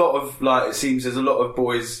 Because there's a lot of, it seems there's a lot of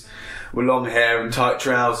boys with long hair and tight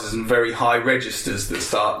trousers and very high registers that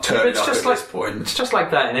start turning up at this point. It's just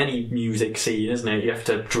like that in any music scene, isn't it? You have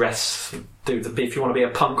to dress. If you want to be a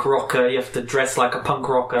punk rocker, you have to dress like a punk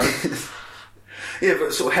rocker. Yeah,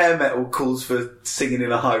 but sort of hair metal calls for singing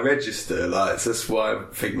in a high register. So that's why I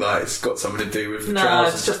think it's got something to do with the No,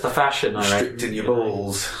 trousers it's just the fashion, I reckon. restricting your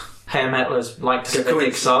balls. Hair metalers like to get their dick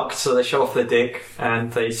coincidence. sucked, so they show off their dick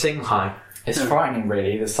and they sing high. It's frightening,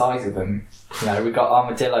 really, the size of them. You know, we've got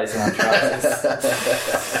armadillos in our trousers.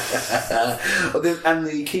 And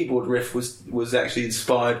the keyboard riff was actually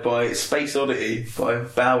inspired by Space Oddity by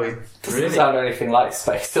Bowie. Doesn't sound anything like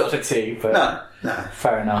Space Oddity, but No.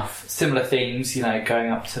 fair enough. Similar themes, you know,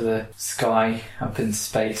 going up to the sky, up in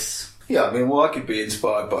space. Yeah, I mean, I could be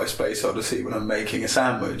inspired by Space Odyssey when I'm making a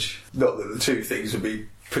sandwich. Not that the two things would be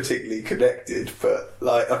particularly connected, but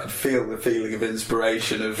like I could feel the feeling of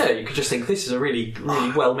inspiration of. Yeah, you could just think this is a really,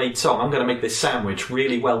 really well made song. I'm going to make this sandwich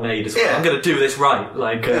really well made as well. Yeah. I'm going to do this right.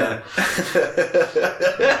 Like, and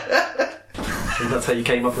that's how you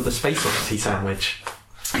came up with the Space Oddity sandwich.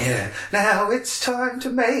 Yeah. Now it's time to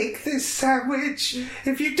make this sandwich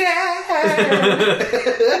if you dare.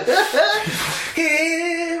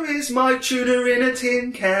 Here is my tuna in a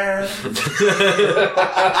tin can.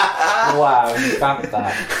 Wow, you vamped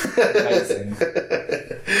that. Amazing.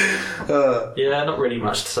 Yeah, not really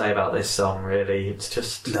much to say about this song, really. It's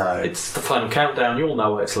just... No. It's the final countdown. You all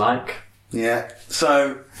know what it's like. Yeah.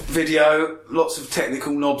 So, video, lots of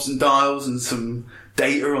technical knobs and dials and some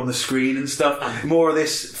data on the screen and stuff. More of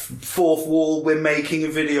this fourth wall, we're making a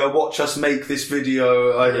video, watch us make this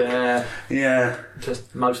video. Yeah.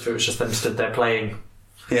 Just most of it was just them stood there playing.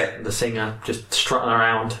 Yeah. The singer just strutting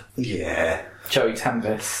around. Yeah. Joey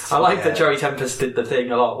Tempest. I like that Joey Tempest did the thing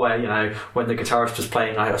a lot where, you know, when the guitarist was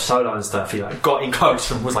playing like a solo and stuff, he like got in close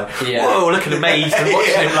and was like, whoa, looking amazed and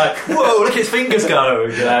watching him like, whoa, look at his fingers go.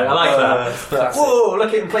 You know, I like that. That's Whoa,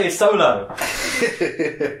 look at him play his solo.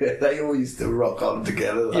 They all used to rock on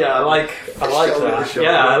together. Like, Yeah, I like shoulder to that. shoulder.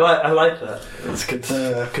 Yeah, I like that. It's good,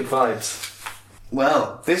 good vibes.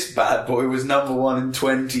 Well, this bad boy was number 1 in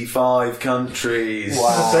 25 countries.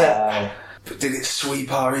 Wow. But did it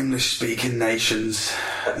sweep our English-speaking nations?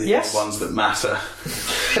 The Yes. ones that matter.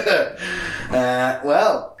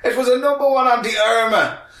 Well, it was a number 1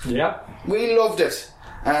 anti-Irma. Yeah. We loved it.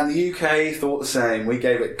 And the UK thought the same. We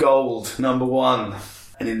gave it gold, number 1.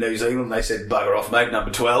 And in New Zealand, they said, bugger off, mate, number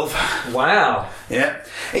 12. Wow. Yeah.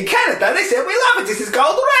 In Canada, they said, we love it, this is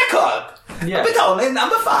gold record. Yeah. But only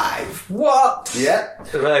number 5. What? Yeah.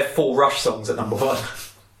 They had 4 Rush songs at number 1.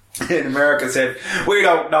 In America said, we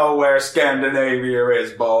don't know where Scandinavia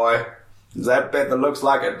is, boy. Is that bit that looks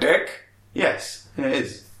like a dick? Yes, it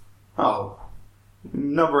is. Oh.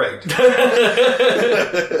 Number 8.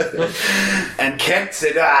 And Kent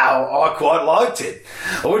said, oh, I quite liked it.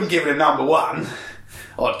 I wouldn't give it a number 1.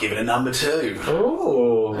 I'd give it a number 2.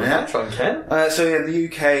 Oh, Yeah. that's fun, Ken. So in the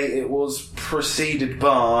UK, it was preceded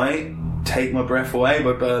by Take My Breath Away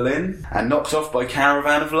by Berlin and Knocked Off by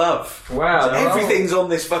Caravan of Love. Wow. So everything's on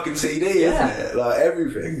this fucking CD, Yeah. isn't it? Like,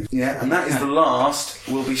 everything. Yeah, and that is the last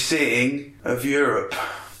we'll be seeing of Europe.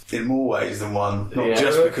 In more ways than one. Not Yeah.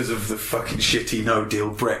 just because of the fucking shitty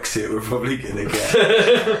no-deal Brexit we're probably going to get.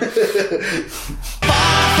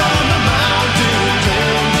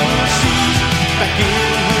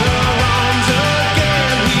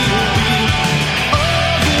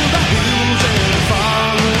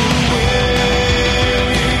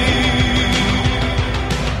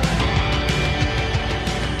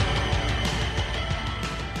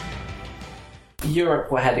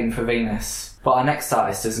 Europe were heading for Venus, but our next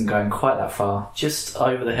artist isn't going quite that far. Just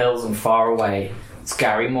over the hills and far away. It's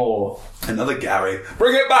Gary Moore. Another Gary.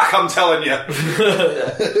 Bring it back, I'm telling you! I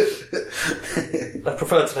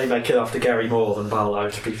prefer to name my kid after Gary Moore than Barlow,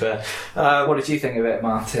 to be fair. What did you think of it,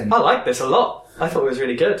 Martin? I like this a lot. I thought it was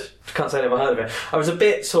really good. Can't say I never heard of it. I was a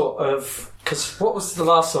bit sort of... Because what was the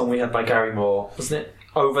last song we had by Gary Moore? Wasn't it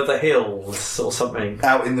Over the Hills or something?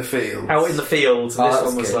 Out in the field. Out in the Fields. And Oh, this that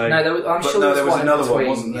one was good. like... No, I'm But sure no, there was one in another one, between,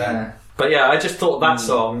 wasn't there? yeah. But yeah, I just thought that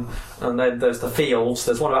song, and then there's the Fields,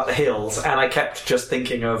 there's one about the hills, and I kept just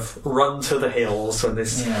thinking of Run to the Hills when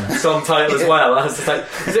this song title as well. I was just like,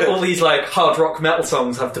 is it all these like hard rock metal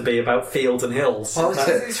songs have to be about fields and hills? Well, Was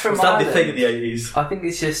that, it's from was that the Ireland. thing in the 80s? I think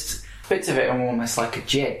it's just bits of it are almost like a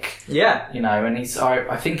jig, Yeah. you know, and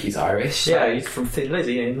I think he's Irish. So, Yeah, he's from Thin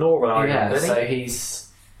Lizzy in Northern Ireland, yeah, isn't so he?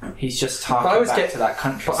 he's just I harking was back get- to that But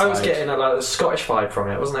countryside. I was getting a Scottish vibe from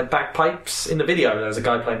it. Wasn't there bagpipes? In the video, there was a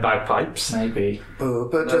guy playing bagpipes. Maybe.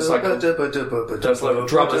 There's like drummers that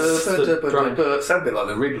drum- Sound a bit like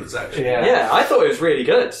the Wrigglers, actually. Yeah, I thought it was really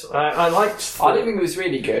good. I liked... I didn't think it was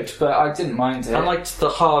really good, but I didn't mind it. I liked the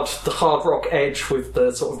hard rock edge with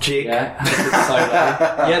the sort of jig. Yeah,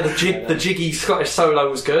 solo. Yeah, the jiggy Scottish solo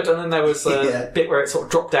was good, and then there was a Yeah. bit where it sort of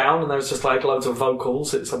dropped down, and there was just like loads of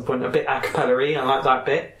vocals at some point, a bit a cappella-y. I like that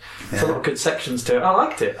bit. There's a lot of good sections to it. I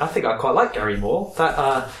liked it. I think I quite like Gary Moore.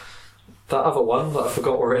 That other one that I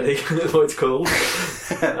forgot already what it's called.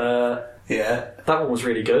 Yeah. That one was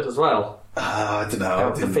really good as well. I don't know.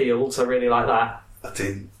 Out in the Fields, I really like that. I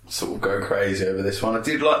didn't sort of go crazy over this one. I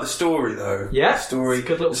did like the story, though. Yeah, The story, it's a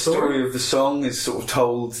good little the story. of the song is sort of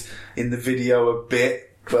told in the video a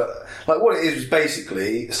bit, but like what it is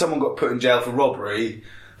basically, someone got put in jail for robbery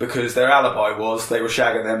because their alibi was they were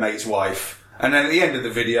shagging their mate's wife. And then at the end of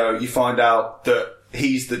the video, you find out that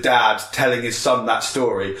he's the dad telling his son that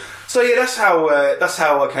story. So yeah, that's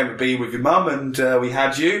how I came to be with your mum, and we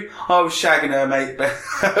had you. I was shagging her, mate.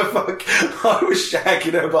 I was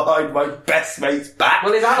shagging her behind my best mate's back.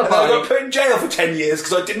 Well, his alibi- And I got put in jail for 10 years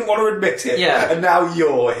because I didn't want to admit it. Yeah. And now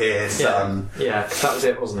you're here, son. Yeah, that was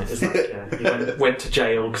it, wasn't it? It's like, he went to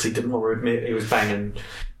jail because he didn't want to admit he was banging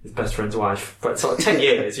his best friend's wife. But sort of 10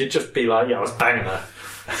 years, you'd just be like, yeah, I was banging her.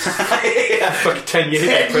 Fucking 10 years in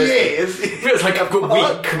 10 prison. years. It feels like I've got a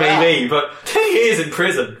week, maybe, but 10 years in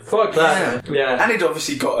prison. Fuck that. Yeah. And he'd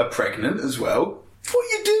obviously got her pregnant as well. What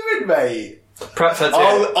are you doing, mate? Perhaps that's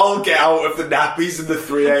it. I'll get out of the nappies in the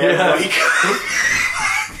 3 a.m. wake.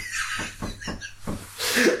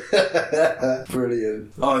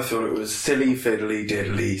 Brilliant. I thought it was silly, fiddly,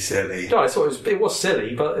 diddly, silly. No, I thought it was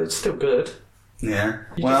silly, but it's still good. Yeah.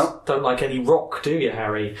 You Well, just don't like any rock, do you,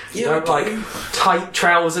 Harry? You Yeah, don't I like do. tight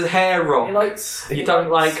trousers hair rock. He likes. You don't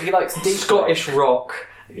like He likes deep Scottish rock. rock.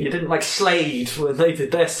 You didn't like Slade when they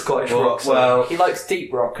did their Scottish rock. song. well, He likes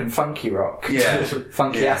deep rock and funky rock. yeah.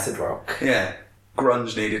 Funky Yeah. acid rock. Yeah.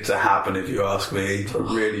 Grunge needed to happen, if you ask me. It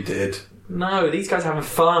really did. No, these guys are having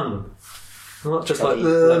fun. They're not just like,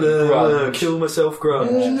 Bloody grunge. kill myself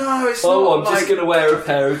grunge. No, it's Oh, not I'm like... just going to wear a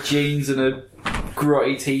pair of jeans and a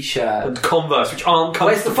grotty t-shirt. And Converse, which aren't comfortable.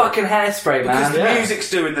 Where's the fucking hairspray, Because man? the Yeah.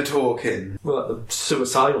 music's doing the talking. Well, like the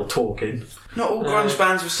suicidal talking. Not all grunge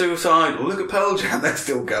bands were suicidal. Look at Pearl Jam, they're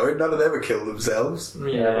still going. None of them ever killed themselves.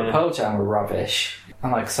 Yeah, but Pearl Jam were rubbish. I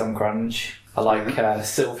like some grunge. I like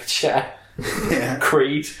Silverchair, Yeah.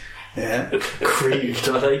 Creed, Yeah. Creed,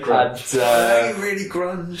 are they and grunge? Are they really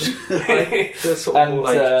grunge? They're sort of and, all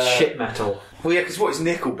like shit metal. Well, yeah, because what is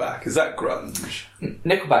Nickelback? Is that grunge?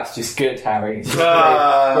 Nickelback's just good, Harry. It's just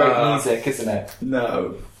Ah. great music, isn't it?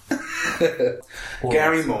 No.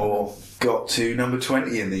 Gary Moore got to number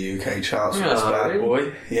 20 in the UK charts for this Oh, bad really?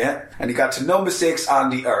 boy. Yeah. And he got to number 6,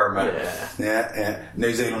 Andy Irma. Yeah. Yeah.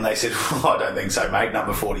 New Zealand, they said, I don't think so, mate.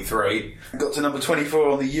 Number 43. Got to number 24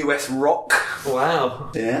 on the US rock.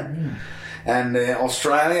 Wow. Yeah. And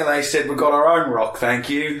Australia, they said, we've got our own rock, thank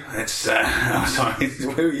you. It's, sorry,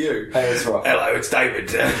 who are you? It's rock. Hello, it's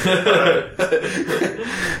David.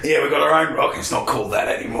 Yeah, we've got our own rock. It's not called that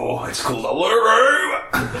anymore. It's called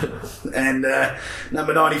Uluru. And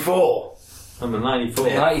number 94. Number 94.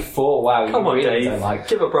 94, wow. Come you on, really Dave. don't like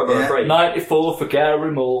Give a brother Yeah. a break. 94 for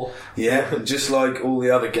Gary Moore. Yeah, and just like all the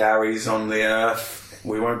other Garys on the earth,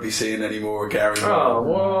 we won't be seeing any more of Gary Moore. Oh,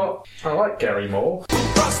 what? I like Gary Moore.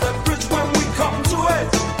 Cross that bridge when we come to it.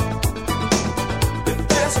 If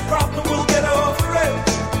there's a problem, we'll get over it.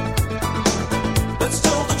 Let's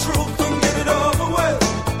tell the truth and get it over with.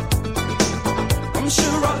 I'm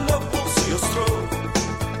sure our love will see us through.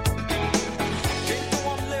 Can't go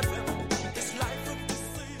on living this life of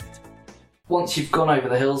deceit. Once you've gone over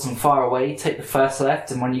the hills and far away, take the first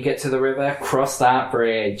left, and when you get to the river, cross that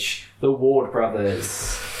bridge. The Ward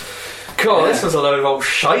Brothers. God, this was a load of old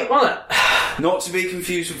shite, wasn't it? Not to be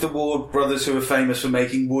confused with the Ward brothers who are famous for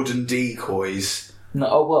making wooden decoys. No,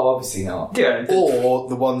 oh, well, obviously not. Yeah. Or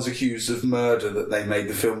the ones accused of murder that they made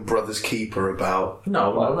the film Brothers Keeper about.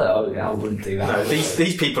 No, Well, no, I wouldn't do that. no,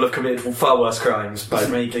 these people have committed far worse crimes by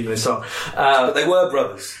making this song. But they were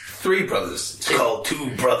brothers. 3 brothers. It's called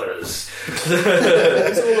Two Brothers.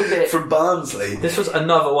 It's all a bit... From Barnsley. This was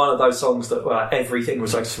another one of those songs that everything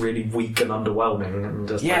was like really weak and underwhelming. And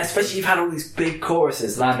just Yeah, like, especially you've had all these big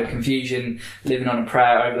choruses, Land of Confusion, Living on a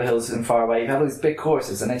Prayer, Over the Hills and Far Away. You've had all these big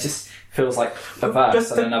choruses, and it just feels like a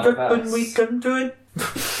verse and another verse. we can do it.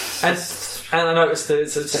 and I noticed that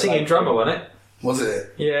it's a singing like- drummer, wasn't it? Was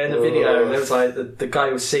it? Yeah, in the video, there was like the guy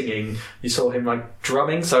who was singing. You saw him like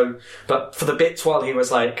drumming. So, but for the bits while he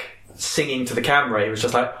was like singing to the camera, he was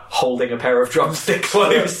just like holding a pair of drumsticks while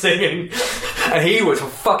he was singing, and he was a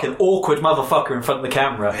fucking awkward motherfucker in front of the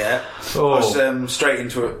camera. Yeah. Oh. It's straight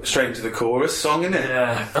into the chorus song, isn't it?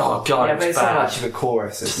 Yeah. Oh god, Yeah, it but was it's not bad. much of a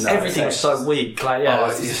chorus. It's not. Everything was so weak. Like yeah, Oh,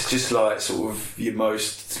 it's just like sort of your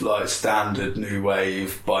most like standard new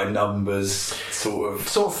wave by numbers, sort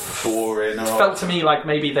of boring. It felt to me like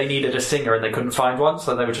maybe they needed a singer and they couldn't find one,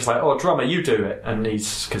 so they were just like, "Oh, drummer, you do it." And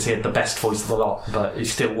because he had the best voice of the lot, but he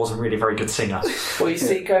still wasn't really a very good singer. Well, you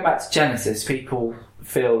see, going back to Genesis, people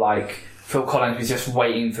feel like Phil Collins was just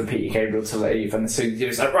waiting for Peter Gabriel to leave, and as soon as he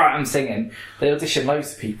was like, right, I'm singing, they auditioned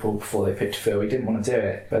loads of people before they picked Phil. He didn't want to do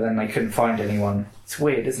it, but then they couldn't find anyone. It's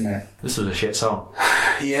weird, isn't it? This was a shit song.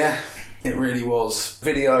 Yeah, it really was.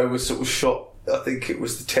 Video was sort of shot, I think it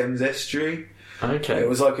was the Thames Estuary. Okay. It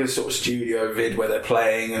was like a sort of studio vid where they're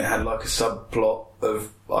playing, and it had like a subplot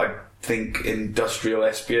of, I think, industrial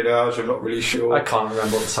espionage. I'm not really sure. I can't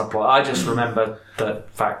remember what the subplot. I just remember the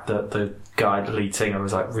fact that the guy, the lead singer,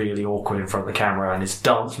 was like really awkward in front of the camera, and his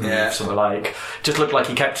dance moves were like just looked like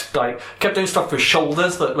he kept doing stuff with his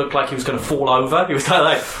shoulders that looked like he was going to fall over. He was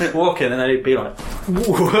like walking, and then he'd be like,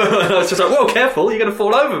 "Whoa!" And I was just like, "Whoa, careful! You're going to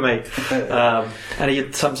fall over me!" And he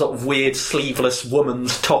had some sort of weird sleeveless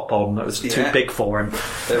woman's top on that was too big for him.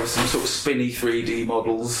 There were some sort of spinny 3D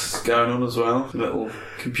models going on as well. Little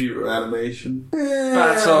computer animation.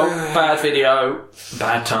 Bad song, bad video,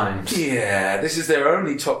 bad times. Yeah, this is their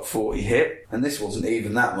only top 40 hit, and this wasn't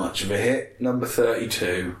even that much of a hit. Number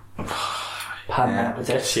 32. Pan out with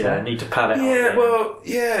this. Yeah, I need to pad it on. Yeah, well,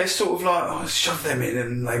 yeah, it's sort of like, shove them in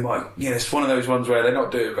and they might, it's one of those ones where they're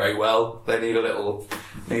not doing very well. They need a little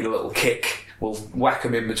kick. We'll whack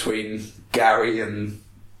them in between Gary and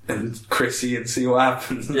Chrissy and see what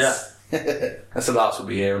happens. Yeah. That's the last we'll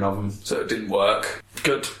be hearing of them, so it didn't work.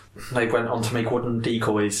 Good. They went on to make wooden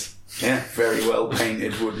decoys. Yeah, very well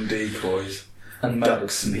painted wooden decoys. And murdered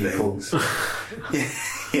Ducks some and people. things.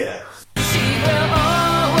 Yeah. She will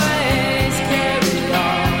always carry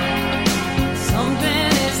on.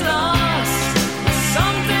 Something is lost,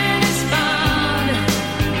 something is found.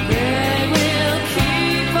 They will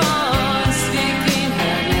keep on speaking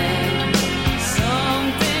her name.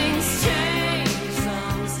 Some things change,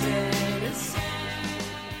 some stay the same.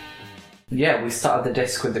 Yeah, we started the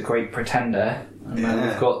disc with The Great Pretender, and then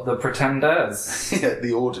we've got The Pretenders. Yeah,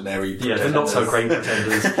 the ordinary Yeah, they're not so great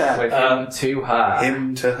pretenders. With Him to Her.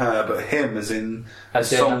 Him to her, but him as in a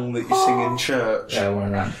As in- song that you sing in church. Yeah,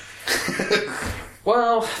 one of them.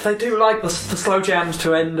 Well, they do like the slow jams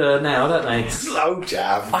to end now, don't they? Slow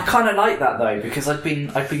jam. I kind of like that though, because I've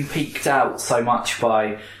been peeked out so much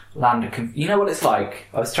by Land of you know what it's like?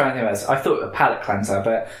 I was trying to think about this. I thought a palate cleanser,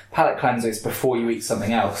 but palate cleanser is before you eat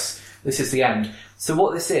something else. This is the end. So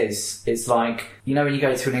what this is like, you know when you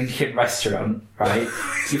go to an Indian restaurant, right?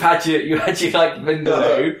 you had your like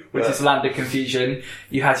vindaloo, which is Land of Confusion.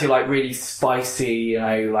 You had your like really spicy,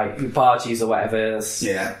 like your bhajis or whatever.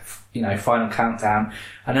 Yeah. Final countdown.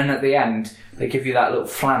 And then at the end, they give you that little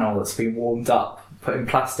flannel that's been warmed up, put in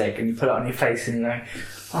plastic, and you put it on your face and you're like,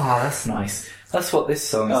 oh, that's nice. That's what this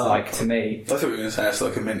song is like to me. I thought you were going to say it's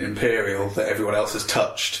like a mint imperial that everyone else has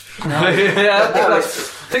touched. Yeah, I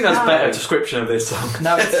think that's a better description of this song.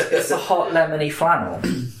 No, it's a hot lemony flannel.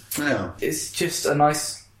 Yeah. It's just a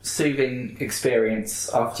nice, soothing experience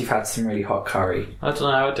after you've had some really hot curry. I don't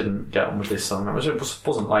know, I didn't get on with this song. It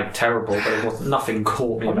wasn't like terrible, but it wasn't, nothing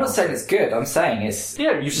caught me. I'm not saying it's good, I'm saying it's...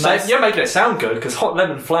 Yeah, you're making it sound good, because hot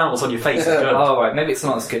lemon flannels on your face is good. Oh, right, maybe it's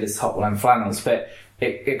not as good as hot lemon flannels, but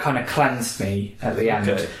it kind of cleansed me at the end.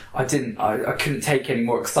 Okay. I couldn't take any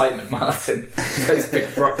more excitement, Martin. Those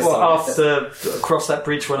big rock Well, songs. after Cross That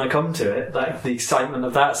Bridge When I Come to It, like the excitement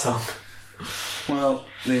of that song. Well,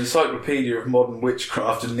 the Encyclopedia of Modern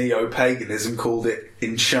Witchcraft and Neo-Paganism called it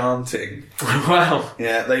enchanting. Wow.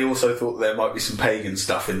 Yeah, they also thought there might be some pagan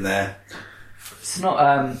stuff in there. It's not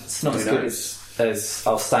as Who good knows? as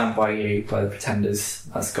I'll Stand By You by The Pretenders.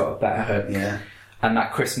 That's got a better hook. Yeah. And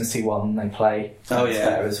that Christmassy one they play. Oh, that's yeah.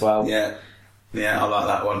 better as well. Yeah. Yeah, I like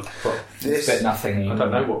that one. It's a bit nothing. I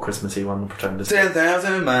don't know what Christmassy one the Pretenders.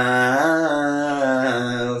 10,000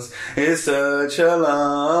 miles is such a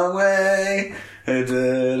long way. That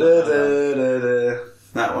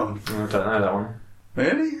one. I don't know that one.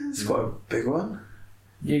 Really? It's quite a big one.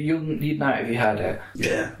 You'd know it if you heard it.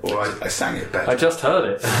 Yeah, or I sang it better. I just heard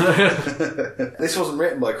it. This wasn't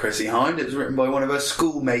written by Chrissy Hind, it was written by one of her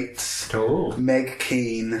schoolmates, Oh. Meg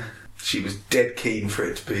Keane. She was dead keen for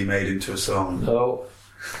it to be made into a song. So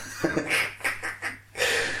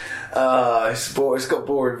It's got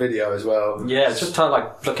boring video as well. Yeah, it's just kind of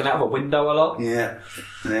like looking out of a window a lot. Yeah,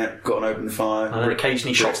 got an open fire. And then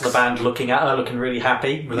occasionally shots of the band looking at her, looking really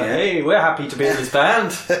happy. We're like, Yeah. hey, we're happy to be in this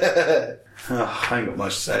band. Oh, I ain't got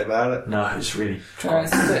much to say about it. No, it's really...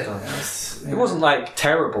 it It wasn't like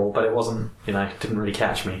terrible, but it wasn't, didn't really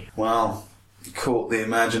catch me. Well, caught the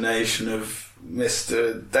imagination of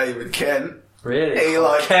Mr. David Kent. Really? He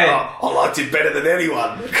liked Ken. I liked it better than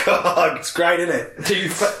anyone. God, it's great, isn't it?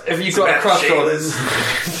 Have you got a crush on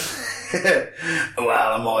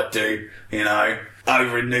Well, I might do,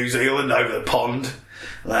 over in New Zealand, over the pond.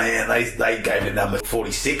 They gave it number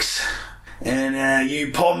 46. And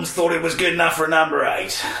you Poms thought it was good enough for a number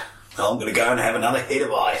 8. I'm going to go and have another hit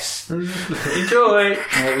of ice. Enjoy!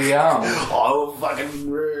 There we are. Oh, fucking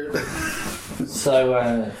rude.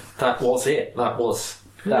 So That was it. That was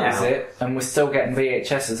it. And we're still getting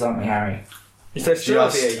VHSs, aren't we, Harry? Is there still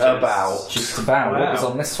Just VHS? about. Just about. Wow. What was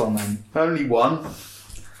on this one then? Only one.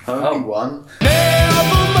 Only one. Never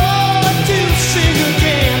more to sing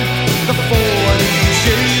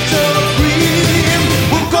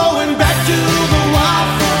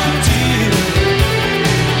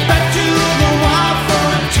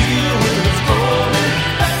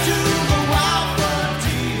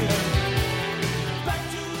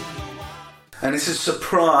And it's a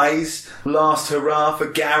surprise last hurrah for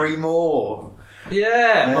Gary Moore.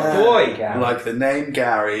 Yeah, my boy. Gary. Like the name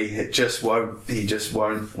Gary, he just won't.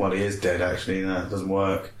 Well, he is dead actually. No, it doesn't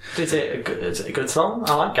work. Is it a good song?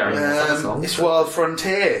 I like Gary Moore's song. It's Wild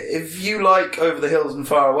Frontier. If you like Over the Hills and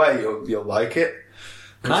Far Away, you'll like it.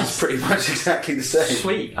 'Cause Nice. It's pretty much exactly the same.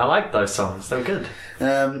 Sweet. I like those songs. They were good.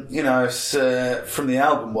 It's from the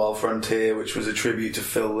album Wild Frontier, which was a tribute to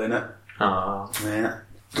Phil Lynott. Ah. Yeah.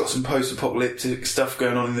 Got some post-apocalyptic stuff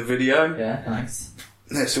going on in the video. Yeah, nice.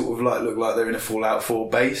 They sort of look like they're in a Fallout 4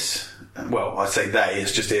 base. Well, I say they,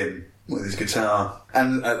 it's just him with his guitar.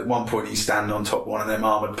 And at one point he's standing on top of one of them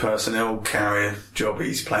armoured personnel carrier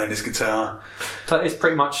jobbies playing his guitar. So it's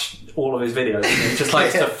pretty much all of his videos. Isn't it? He just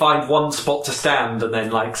likes to find one spot to stand and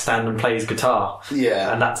then stand and play his guitar.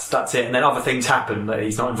 Yeah. And that's it. And then other things happen that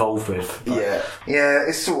he's not involved with. But Yeah,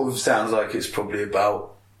 it sort of sounds like it's probably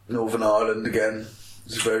about Northern Ireland again.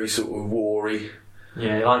 It's very sort of war-y,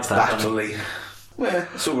 Yeah, he likes that. doesn't he? battle-y. Well,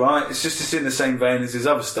 it's alright. It's in the same vein as his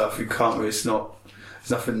other stuff. You can't really, there's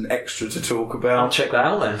nothing extra to talk I'll about. check that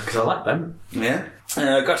out then, because I like them. Yeah.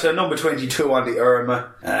 Got to number 22 on the Irma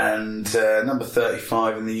and number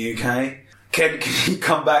 35 in the UK. Can you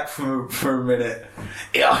come back for a minute?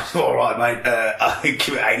 Yeah, alright mate. I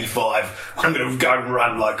give it 85. I'm going to go and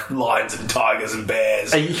run like lions and tigers and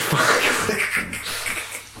bears.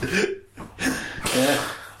 Yeah.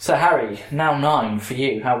 So Harry, now 9 for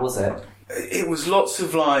you. How was it? It was lots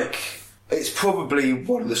of it's probably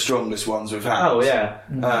one of the strongest ones we've had. Oh, yeah.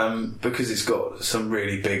 Because it's got some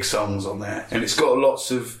really big songs on there. And it's got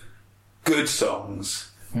lots of good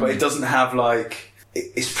songs. But it doesn't have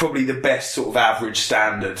it's probably the best sort of average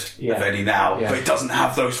standard of any now. Yeah. But it doesn't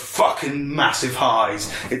have those fucking massive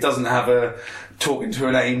highs. It doesn't have a Talking to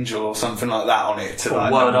an Angel or something like that on it. To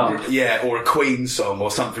Word Up. Yeah, or a Queen song or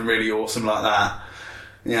something really awesome like that.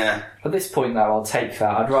 Yeah. At this point, though, I'll take that.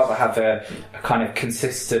 I'd rather have a kind of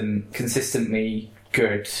consistently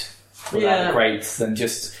good, great than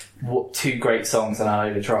just 2 great songs and a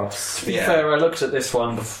load of dross. To be fair, I looked at this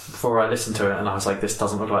one before I listened to it and I was like, this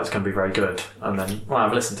doesn't look like it's going to be very good. And then when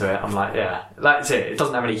I've listened to it, I'm like, yeah, that's it. It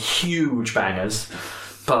doesn't have any huge bangers,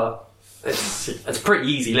 but it's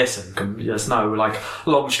pretty easy listen. There's no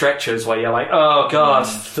long stretches where you're like, oh god,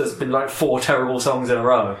 there's been 4 terrible songs in a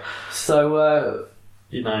row. So,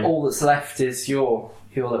 You all that's left is your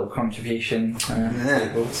little contribution. So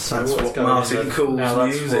That's what Martin calls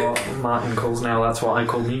music. What Martin calls now. That's what I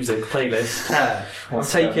call music playlist. I'm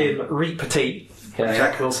taking Reet Petite. Yeah.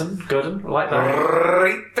 Jack Wilson, good. I like that.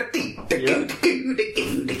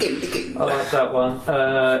 I like that one.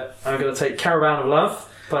 I'm going to take Caravan of Love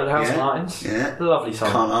by the House of Martins. Yeah. Lovely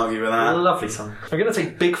song. Can't argue with that. Lovely song. I'm going to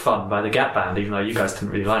take Big Fun by the Gap Band, even though you guys didn't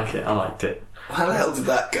really like it. I liked it. How the hell did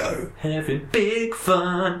that go? Having big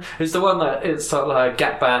fun. It's the one that it's sort of like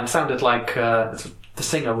Gap Band. Sounded like the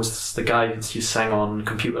singer was the guy who sang on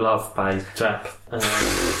Computer Love by Zapp.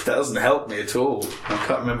 That doesn't help me at all. I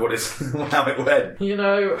can't remember how it went. You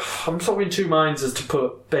know, I'm sort of in two minds as to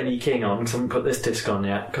put Benny King on, because I haven't put this disc on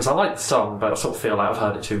yet. Because I like the song, but I sort of feel like I've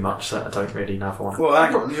heard it too much, so I don't really know if I want to. Well,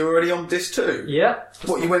 hang on, you're already on disc 2? Yeah.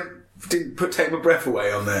 What, didn't Take My Breath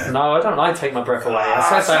Away on there? No, I don't like Take My Breath Away.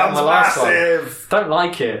 I said that on the last one. Don't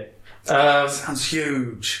like it. Sounds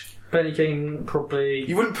huge. Benny King probably.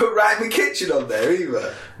 You wouldn't put Rat in the Kitchen on there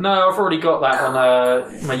either. No, I've already got that on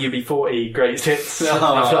my UB40 greatest hits.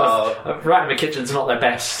 Rat in the Kitchen's not their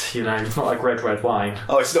best, you know. It's not like Red Wine.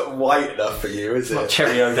 Oh, it's not white enough for you, is it? Not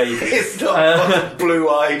Cherry O'Davis. It's not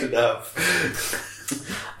blue-eyed enough.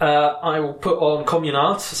 I will put on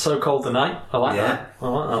Communard, So Cold the Night. I like Yeah. that. I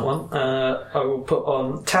like that one. I will put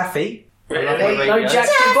on Taffy. No, Jack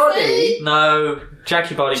Your Body. No, Jack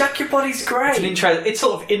Your Body. Jack Your Body's great. It's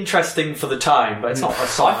sort of interesting for the time, but it's not a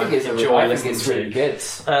song I think it's really good.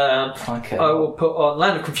 Okay. I will put on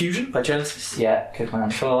Land of Confusion by Genesis. Yeah, good man.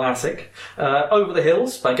 Classic. Over the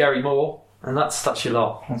Hills by Gary Moore. And that's your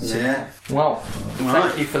lot. Yeah. Well, Right.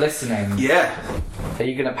 thank you for listening. Yeah. Are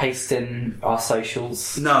you going to paste in our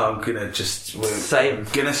socials? No, I'm gonna just Say it. I'm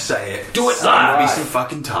gonna say it. Do it Give live. me some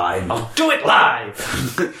fucking time. I'll do it live.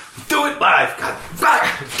 Do it live. God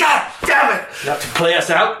damn it. Now, to play us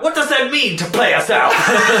out? What does that mean, to play us out?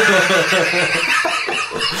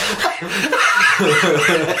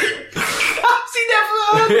 He never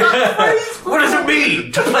heard that phrase. What does it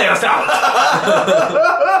mean, to play us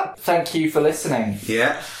out? Thank you for listening.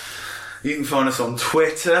 Yeah. You can find us on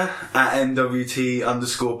Twitter at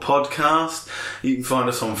NWT_podcast. You can find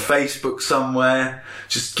us on Facebook somewhere.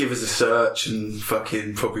 Just give us a search and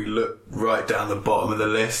fucking probably look right down the bottom of the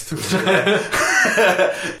list.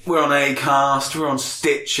 We're on Acast, we're on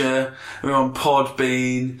Stitcher, we're on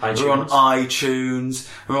Podbean, we're on iTunes,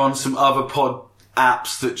 we're on some other pod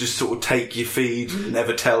apps that just sort of take your feed and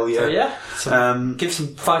never tell you. So yeah, give some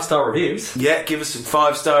 5-star reviews. Yeah, give us some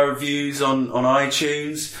 5-star reviews on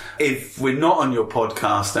iTunes. If we're not on your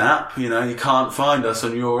podcast app, you know, you can't find us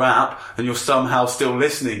on your app and you're somehow still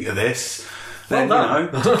listening to this, then, well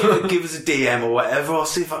you know, give us a DM or whatever. I'll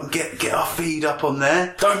see if I can get our feed up on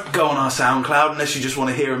there. Don't go on our SoundCloud unless you just want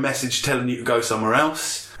to hear a message telling you to go somewhere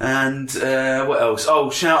else. And what else? Oh,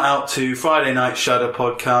 shout out to Friday Night Shudder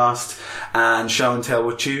podcast and Show and Tell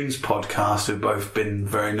with Tunes podcast, who've both been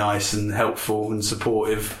very nice and helpful and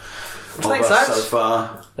supportive of Thanks, us Ads. so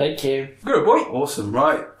far. Thank you. Good boy. Awesome,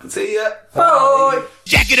 right. See ya. Bye.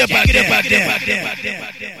 Jack it up out there.